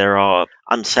say, there are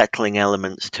unsettling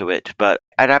elements to it, but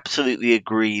I'd absolutely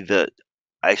agree that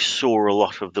I saw a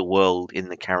lot of the world in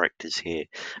the characters here.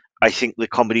 I think the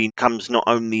comedy comes not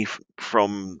only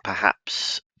from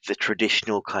perhaps the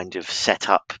traditional kind of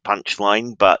set-up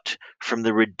punchline, but from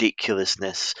the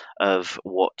ridiculousness of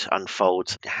what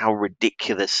unfolds, how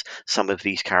ridiculous some of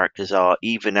these characters are,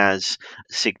 even as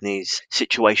Signe's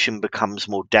situation becomes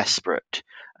more desperate.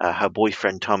 Her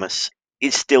boyfriend, Thomas,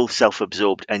 is still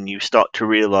self-absorbed, and you start to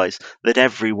realize that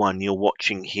everyone you're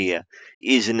watching here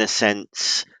is, in a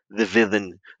sense, the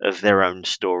villain of their own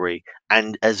story,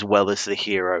 and as well as the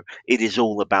hero. It is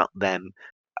all about them.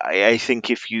 I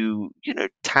think if you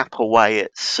tap away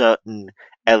at certain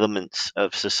elements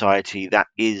of society that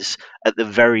is at the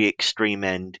very extreme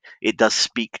end, it does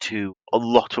speak to a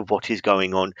lot of what is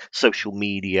going on. Social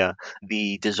media,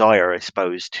 the desire, I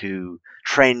suppose, to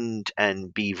trend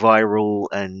and be viral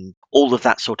and all of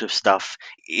that sort of stuff.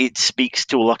 It speaks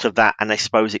to a lot of that, and I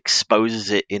suppose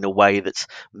exposes it in a way that's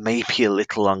maybe a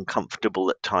little uncomfortable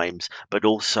at times, but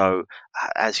also,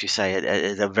 as you say,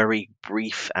 at a very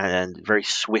brief and very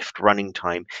swift running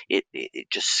time, it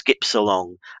just skips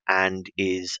along and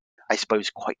is I suppose,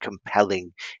 quite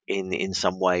compelling in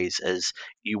some ways, as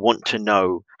you want to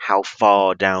know how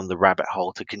far down the rabbit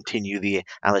hole, to continue the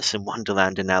Alice in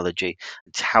Wonderland analogy.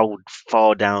 It's how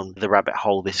far down the rabbit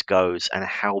hole this goes and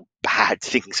how bad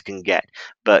things can get.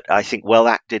 But I think well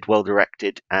acted, well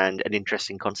directed, and an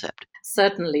interesting concept.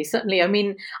 Certainly, certainly. I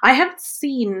mean, I haven't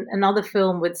seen another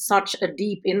film with such a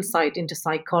deep insight into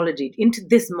psychology, into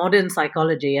this modern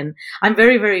psychology. And I'm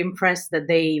very, very impressed that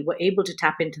they were able to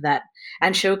tap into that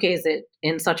and showcase it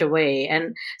in such a way.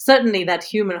 And certainly that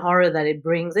human horror that it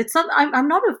brings. I'm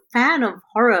not a fan of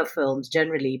horror films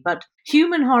generally, but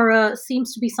human horror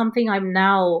seems to be something I'm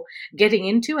now getting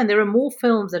into. And there are more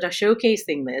films that are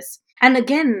showcasing this. And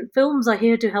again, films are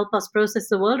here to help us process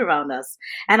the world around us.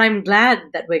 And I'm glad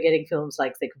that we're getting films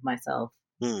like Sick of Myself.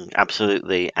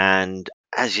 Absolutely. And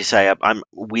as you say, I'm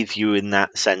with you in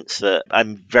that sense that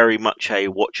I'm very much a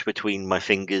watch between my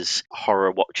fingers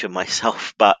horror watcher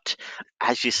myself. But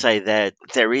as you say,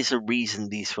 there is a reason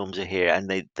these films are here, and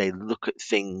they look at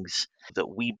things that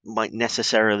we might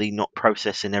necessarily not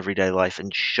process in everyday life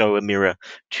and show a mirror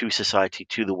to society,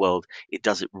 to the world. It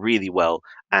does it really well,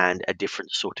 and a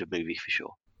different sort of movie for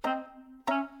sure.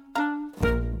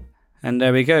 And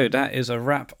there we go. That is a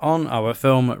wrap on our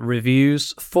film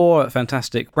reviews. 4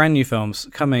 fantastic brand new films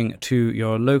coming to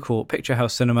your local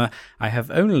Picturehouse cinema. I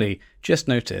have only just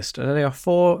noticed that there are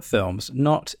 4 films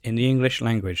not in the English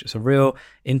language. It's a real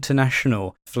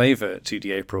international flavour to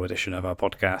the April edition of our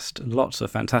podcast. Lots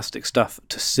of fantastic stuff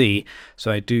to see.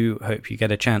 So I do hope you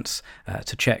get a chance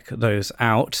to check those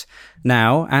out.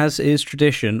 Now, as is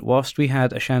tradition, whilst we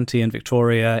had Ashanti and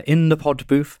Victoria in the pod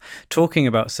booth talking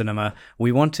about cinema,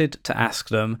 we wanted to ask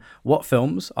them what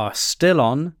films are still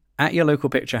on at your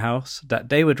local Picturehouse that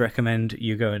they would recommend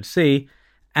you go and see,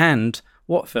 and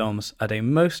what films are they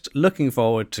most looking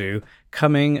forward to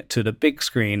coming to the big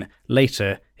screen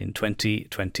later in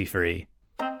 2023.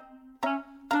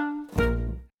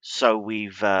 So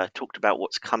we've talked about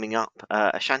what's coming up.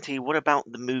 Ashanti, what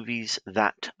about the movies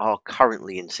that are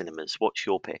currently in cinemas? What's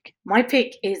your pick? My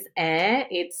pick is Air.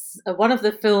 It's one of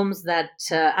the films that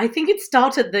I think it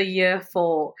started the year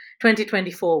for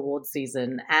 2024 awards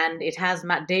season, and it has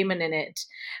Matt Damon in it,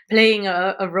 playing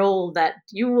a role that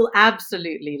you will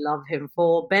absolutely love him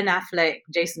for. Ben Affleck,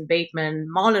 Jason Bateman,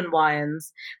 Marlon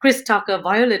Wayans, Chris Tucker,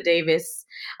 Viola Davis.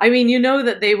 I mean, you know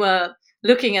that they were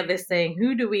looking at this saying,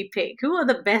 who do we pick? Who are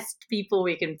the best people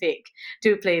we can pick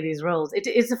to play these roles?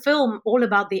 It's a film all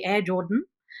about the Air Jordan.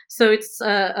 So it's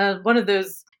one of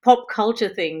those pop culture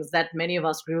things that many of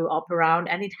us grew up around,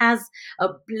 and it has a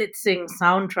blitzing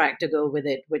soundtrack to go with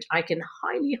it, which I can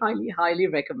highly, highly, highly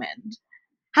recommend.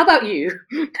 How about you,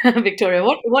 Victoria?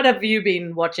 What have you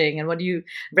been watching, and what do you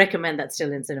recommend that's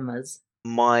still in cinemas?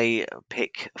 My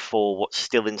pick for what's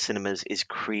still in cinemas is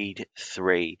Creed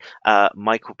 3.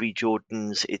 Michael B.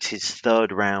 Jordan's, it's his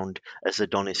 3rd round as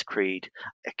Adonis Creed.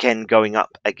 Again, going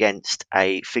up against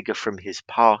a figure from his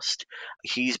past.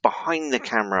 He's behind the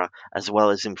camera as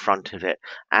well as in front of it.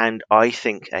 And I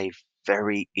think a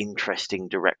very interesting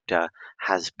director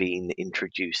has been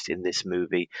introduced in this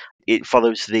movie. It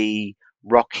follows the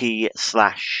Rocky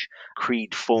 /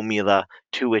 Creed formula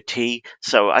to a T.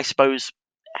 So I suppose,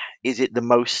 is it the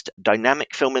most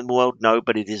dynamic film in the world? No,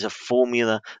 but it is a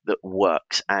formula that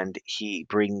works, and he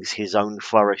brings his own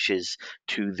flourishes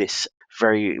to this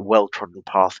very well trodden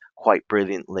path quite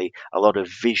brilliantly. A lot of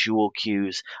visual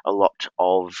cues, a lot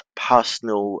of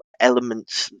personal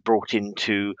elements brought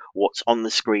into what's on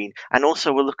the screen, and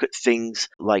also a look at things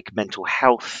like mental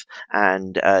health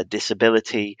and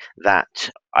disability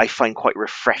that I find quite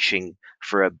refreshing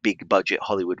for a big budget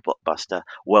Hollywood blockbuster.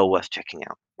 Well worth checking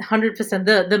out.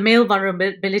 100%. The male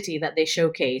vulnerability that they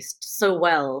showcased so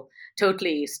well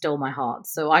totally stole my heart.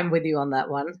 So I'm with you on that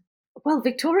one. Well,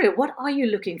 Victoria, what are you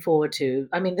looking forward to?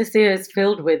 I mean, this year is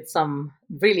filled with some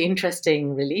really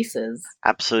interesting releases.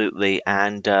 Absolutely.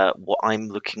 And what I'm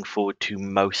looking forward to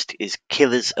most is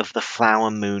Killers of the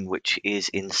Flower Moon, which is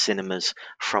in cinemas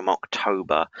from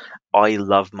October. I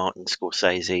love Martin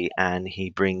Scorsese, and he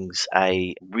brings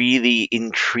a really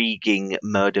intriguing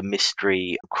murder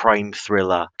mystery crime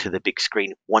thriller to the big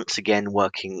screen. Once again,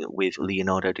 working with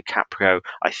Leonardo DiCaprio.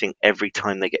 I think every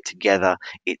time they get together,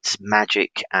 it's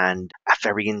magic and a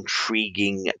very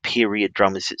intriguing period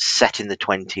drama. It's set in the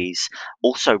 20s.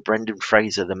 Also, Brendan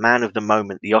Fraser, the man of the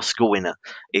moment, the Oscar winner,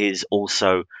 is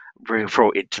also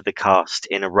brought into the cast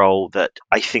in a role that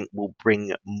I think will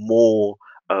bring more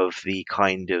of the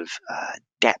kind of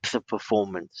depth of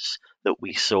performance that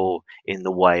we saw in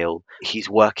The Whale. He's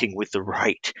working with the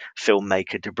right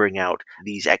filmmaker to bring out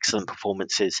these excellent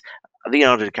performances.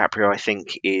 Leonardo DiCaprio, I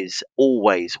think, is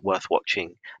always worth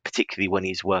watching, particularly when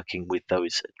he's working with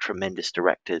those tremendous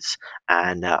directors,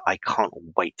 and I can't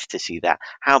wait to see that.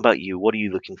 How about you? What are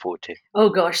you looking forward to? Oh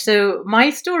gosh, so my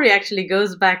story actually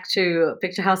goes back to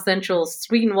Picturehouse Central's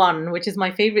Screen One, which is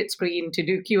my favorite screen to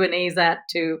do Q&As at,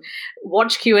 to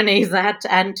watch Q&As at,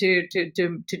 and to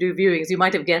do viewings. You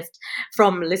might have guessed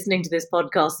from listening to this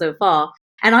podcast so far.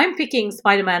 And I'm picking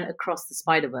Spider-Man Across the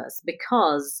Spider-Verse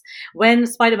because when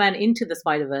Spider-Man Into the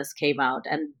Spider-Verse came out,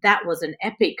 and that was an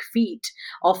epic feat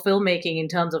of filmmaking in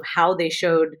terms of how they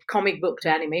showed comic book to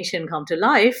animation come to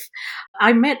life,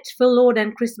 I met Phil Lord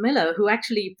and Chris Miller, who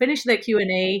actually finished their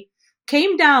Q&A,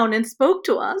 came down and spoke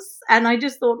to us, and I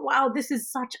just thought, wow, this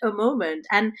is such a moment.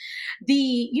 And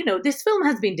this film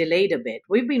has been delayed a bit.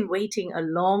 We've been waiting a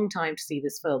long time to see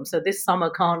this film, so this summer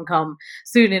can't come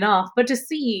soon enough. But to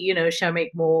see, Shamik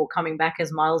Moore coming back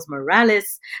as Miles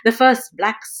Morales, the first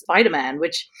Black Spider-Man,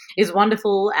 which is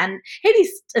wonderful, and Hailee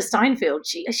Steinfeld,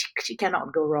 she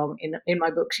cannot go wrong in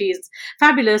my book. She is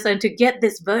fabulous, and to get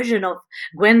this version of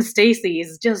Gwen Stacy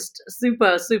is just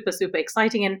super, super, super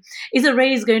exciting. And Issa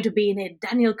Rae is going to be in it.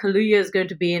 Daniel Kaluuya is going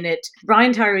to be in it.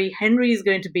 Brian Tyree Henry is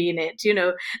going to be in it.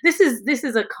 This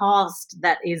is a cast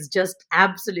that is just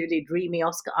absolutely dreamy.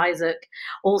 Oscar Isaac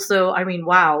also. I mean,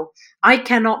 wow. I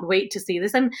cannot wait to see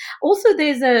this. And also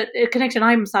there's a connection.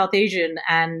 I'm South Asian,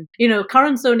 and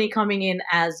Karan Soni coming in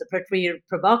as Prithvi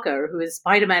Prabhakar, who is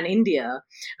Spider-Man India,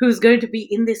 who's going to be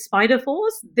in this Spider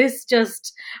Force. This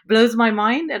just blows my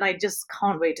mind, and I just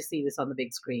can't wait to see this on the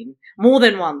big screen more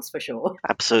than once for sure.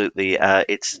 Absolutely.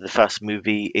 It's the first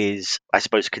movie is, I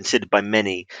suppose, considered by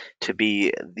many to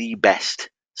be the best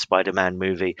Spider-Man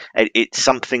movie. It's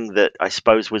something that I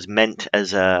suppose was meant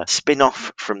as a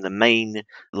spin-off from the main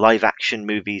live-action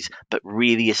movies, but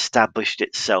really established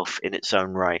itself in its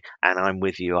own right. And I'm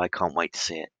with you. I can't wait to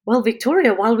see it. Well,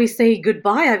 Victoria, while we say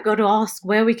goodbye, I've got to ask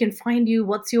where we can find you.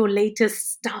 What's your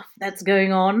latest stuff that's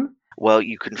going on? Well,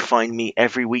 you can find me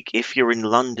every week if you're in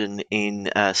London in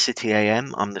City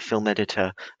AM. I'm the film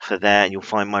editor for there, and you'll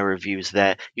find my reviews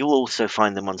there. You'll also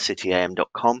find them on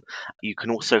cityam.com. You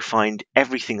can also find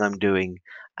everything I'm doing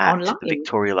at Online.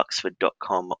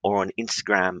 victorialuxford.com or on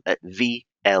Instagram at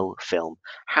VLFilm.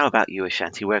 How about you,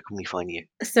 Ashanti? Where can we find you?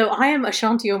 So I am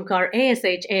Ashanti Omkar,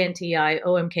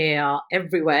 ASHANTIOMKAR,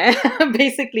 everywhere.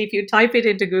 Basically, if you type it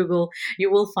into Google,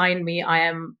 you will find me. I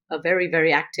am very,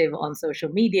 very active on social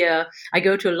media. I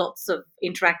go to lots of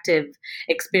interactive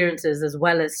experiences as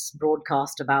well as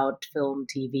broadcast about film,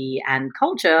 TV, and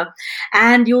culture.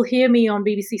 And you'll hear me on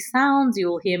BBC Sounds,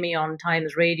 you'll hear me on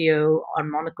Times Radio,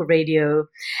 on Monaco Radio,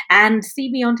 and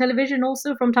see me on television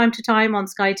also from time to time on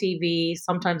Sky TV,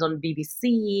 sometimes on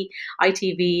BBC,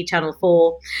 ITV, Channel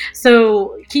 4.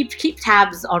 So keep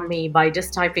tabs on me by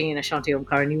just typing in Ashanti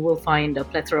Omkar, and you will find a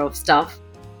plethora of stuff.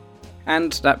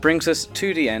 And that brings us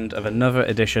to the end of another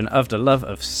edition of The Love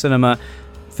of Cinema.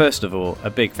 First of all, a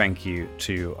big thank you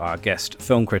to our guest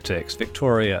film critics,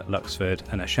 Victoria Luxford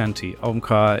and Ashanti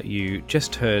Omkar. You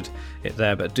just heard it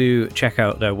there, but do check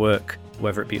out their work,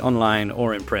 whether it be online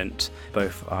or in print.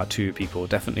 Both are two people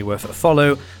definitely worth a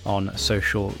follow on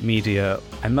social media.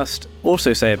 I must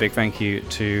also say a big thank you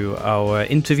to our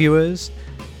interviewers,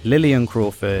 Lillian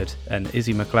Crawford and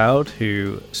Izzy McLeod,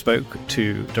 who spoke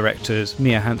to directors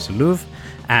Mia Hansen-Løve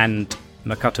and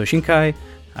Makoto Shinkai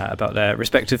about their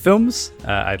respective films.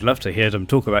 I'd love to hear them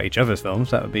talk about each other's films.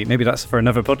 That would be, maybe that's for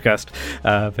another podcast.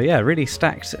 But yeah, really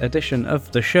stacked edition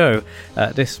of the show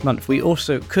this month. We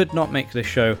also could not make this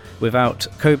show without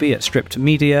Kobe at Stripped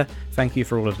Media. Thank you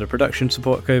for all of the production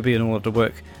support, Kobe, and all of the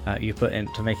work you put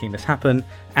into making this happen.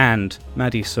 And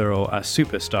Maddie Searle, our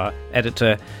superstar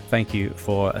editor, thank you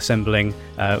for assembling.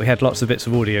 We had lots of bits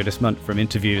of audio this month from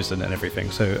interviews and everything,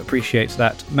 so appreciate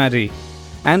that, Maddie.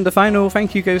 And the final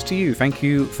thank you goes to you. Thank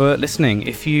you for listening.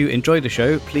 If you enjoyed the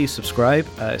show, please subscribe.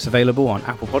 It's available on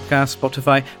Apple Podcasts,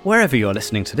 Spotify, wherever you're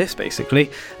listening to this, basically.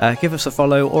 Give us a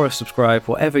follow or a subscribe,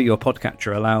 whatever your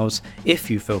podcatcher allows, if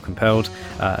you feel compelled.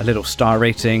 A little star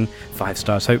rating, 5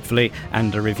 stars hopefully,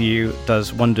 and a review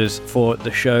does wonders for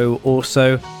the show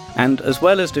also. And as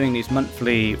well as doing these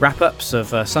monthly wrap-ups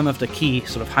of some of the key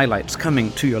sort of highlights coming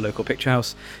to your local picture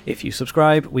house, if you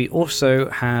subscribe, we also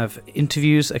have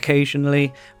interviews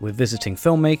occasionally with visiting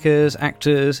filmmakers,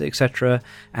 actors, etc.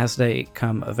 as they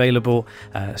come available.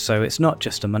 So it's not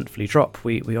just a monthly drop.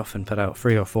 We often put out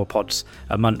 3 or 4 pods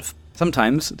a month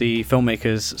Sometimes the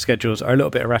filmmakers' schedules are a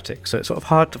little bit erratic, so it's sort of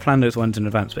hard to plan those ones in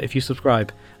advance, but if you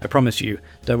subscribe, I promise you,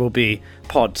 there will be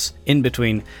pods in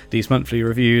between these monthly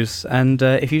reviews, and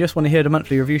if you just want to hear the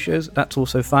monthly review shows, that's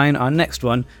also fine. Our next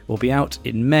one will be out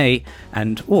in May,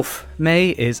 and May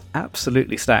is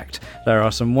absolutely stacked. There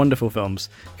are some wonderful films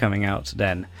coming out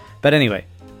then. But anyway,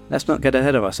 let's not get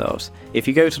ahead of ourselves. If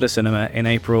you go to the cinema in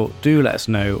April, do let us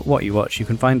know what you watch. You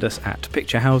can find us at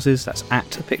Picturehouses, that's at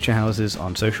Picturehouses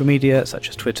on social media, such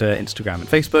as Twitter, Instagram and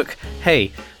Facebook.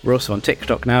 Hey, we're also on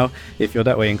TikTok now, if you're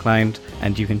that way inclined,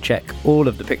 and you can check all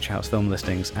of the Picturehouse film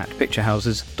listings at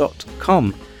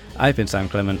picturehouses.com. I've been Sam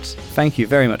Clements. Thank you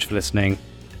very much for listening.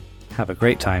 Have a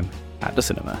great time at the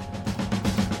cinema.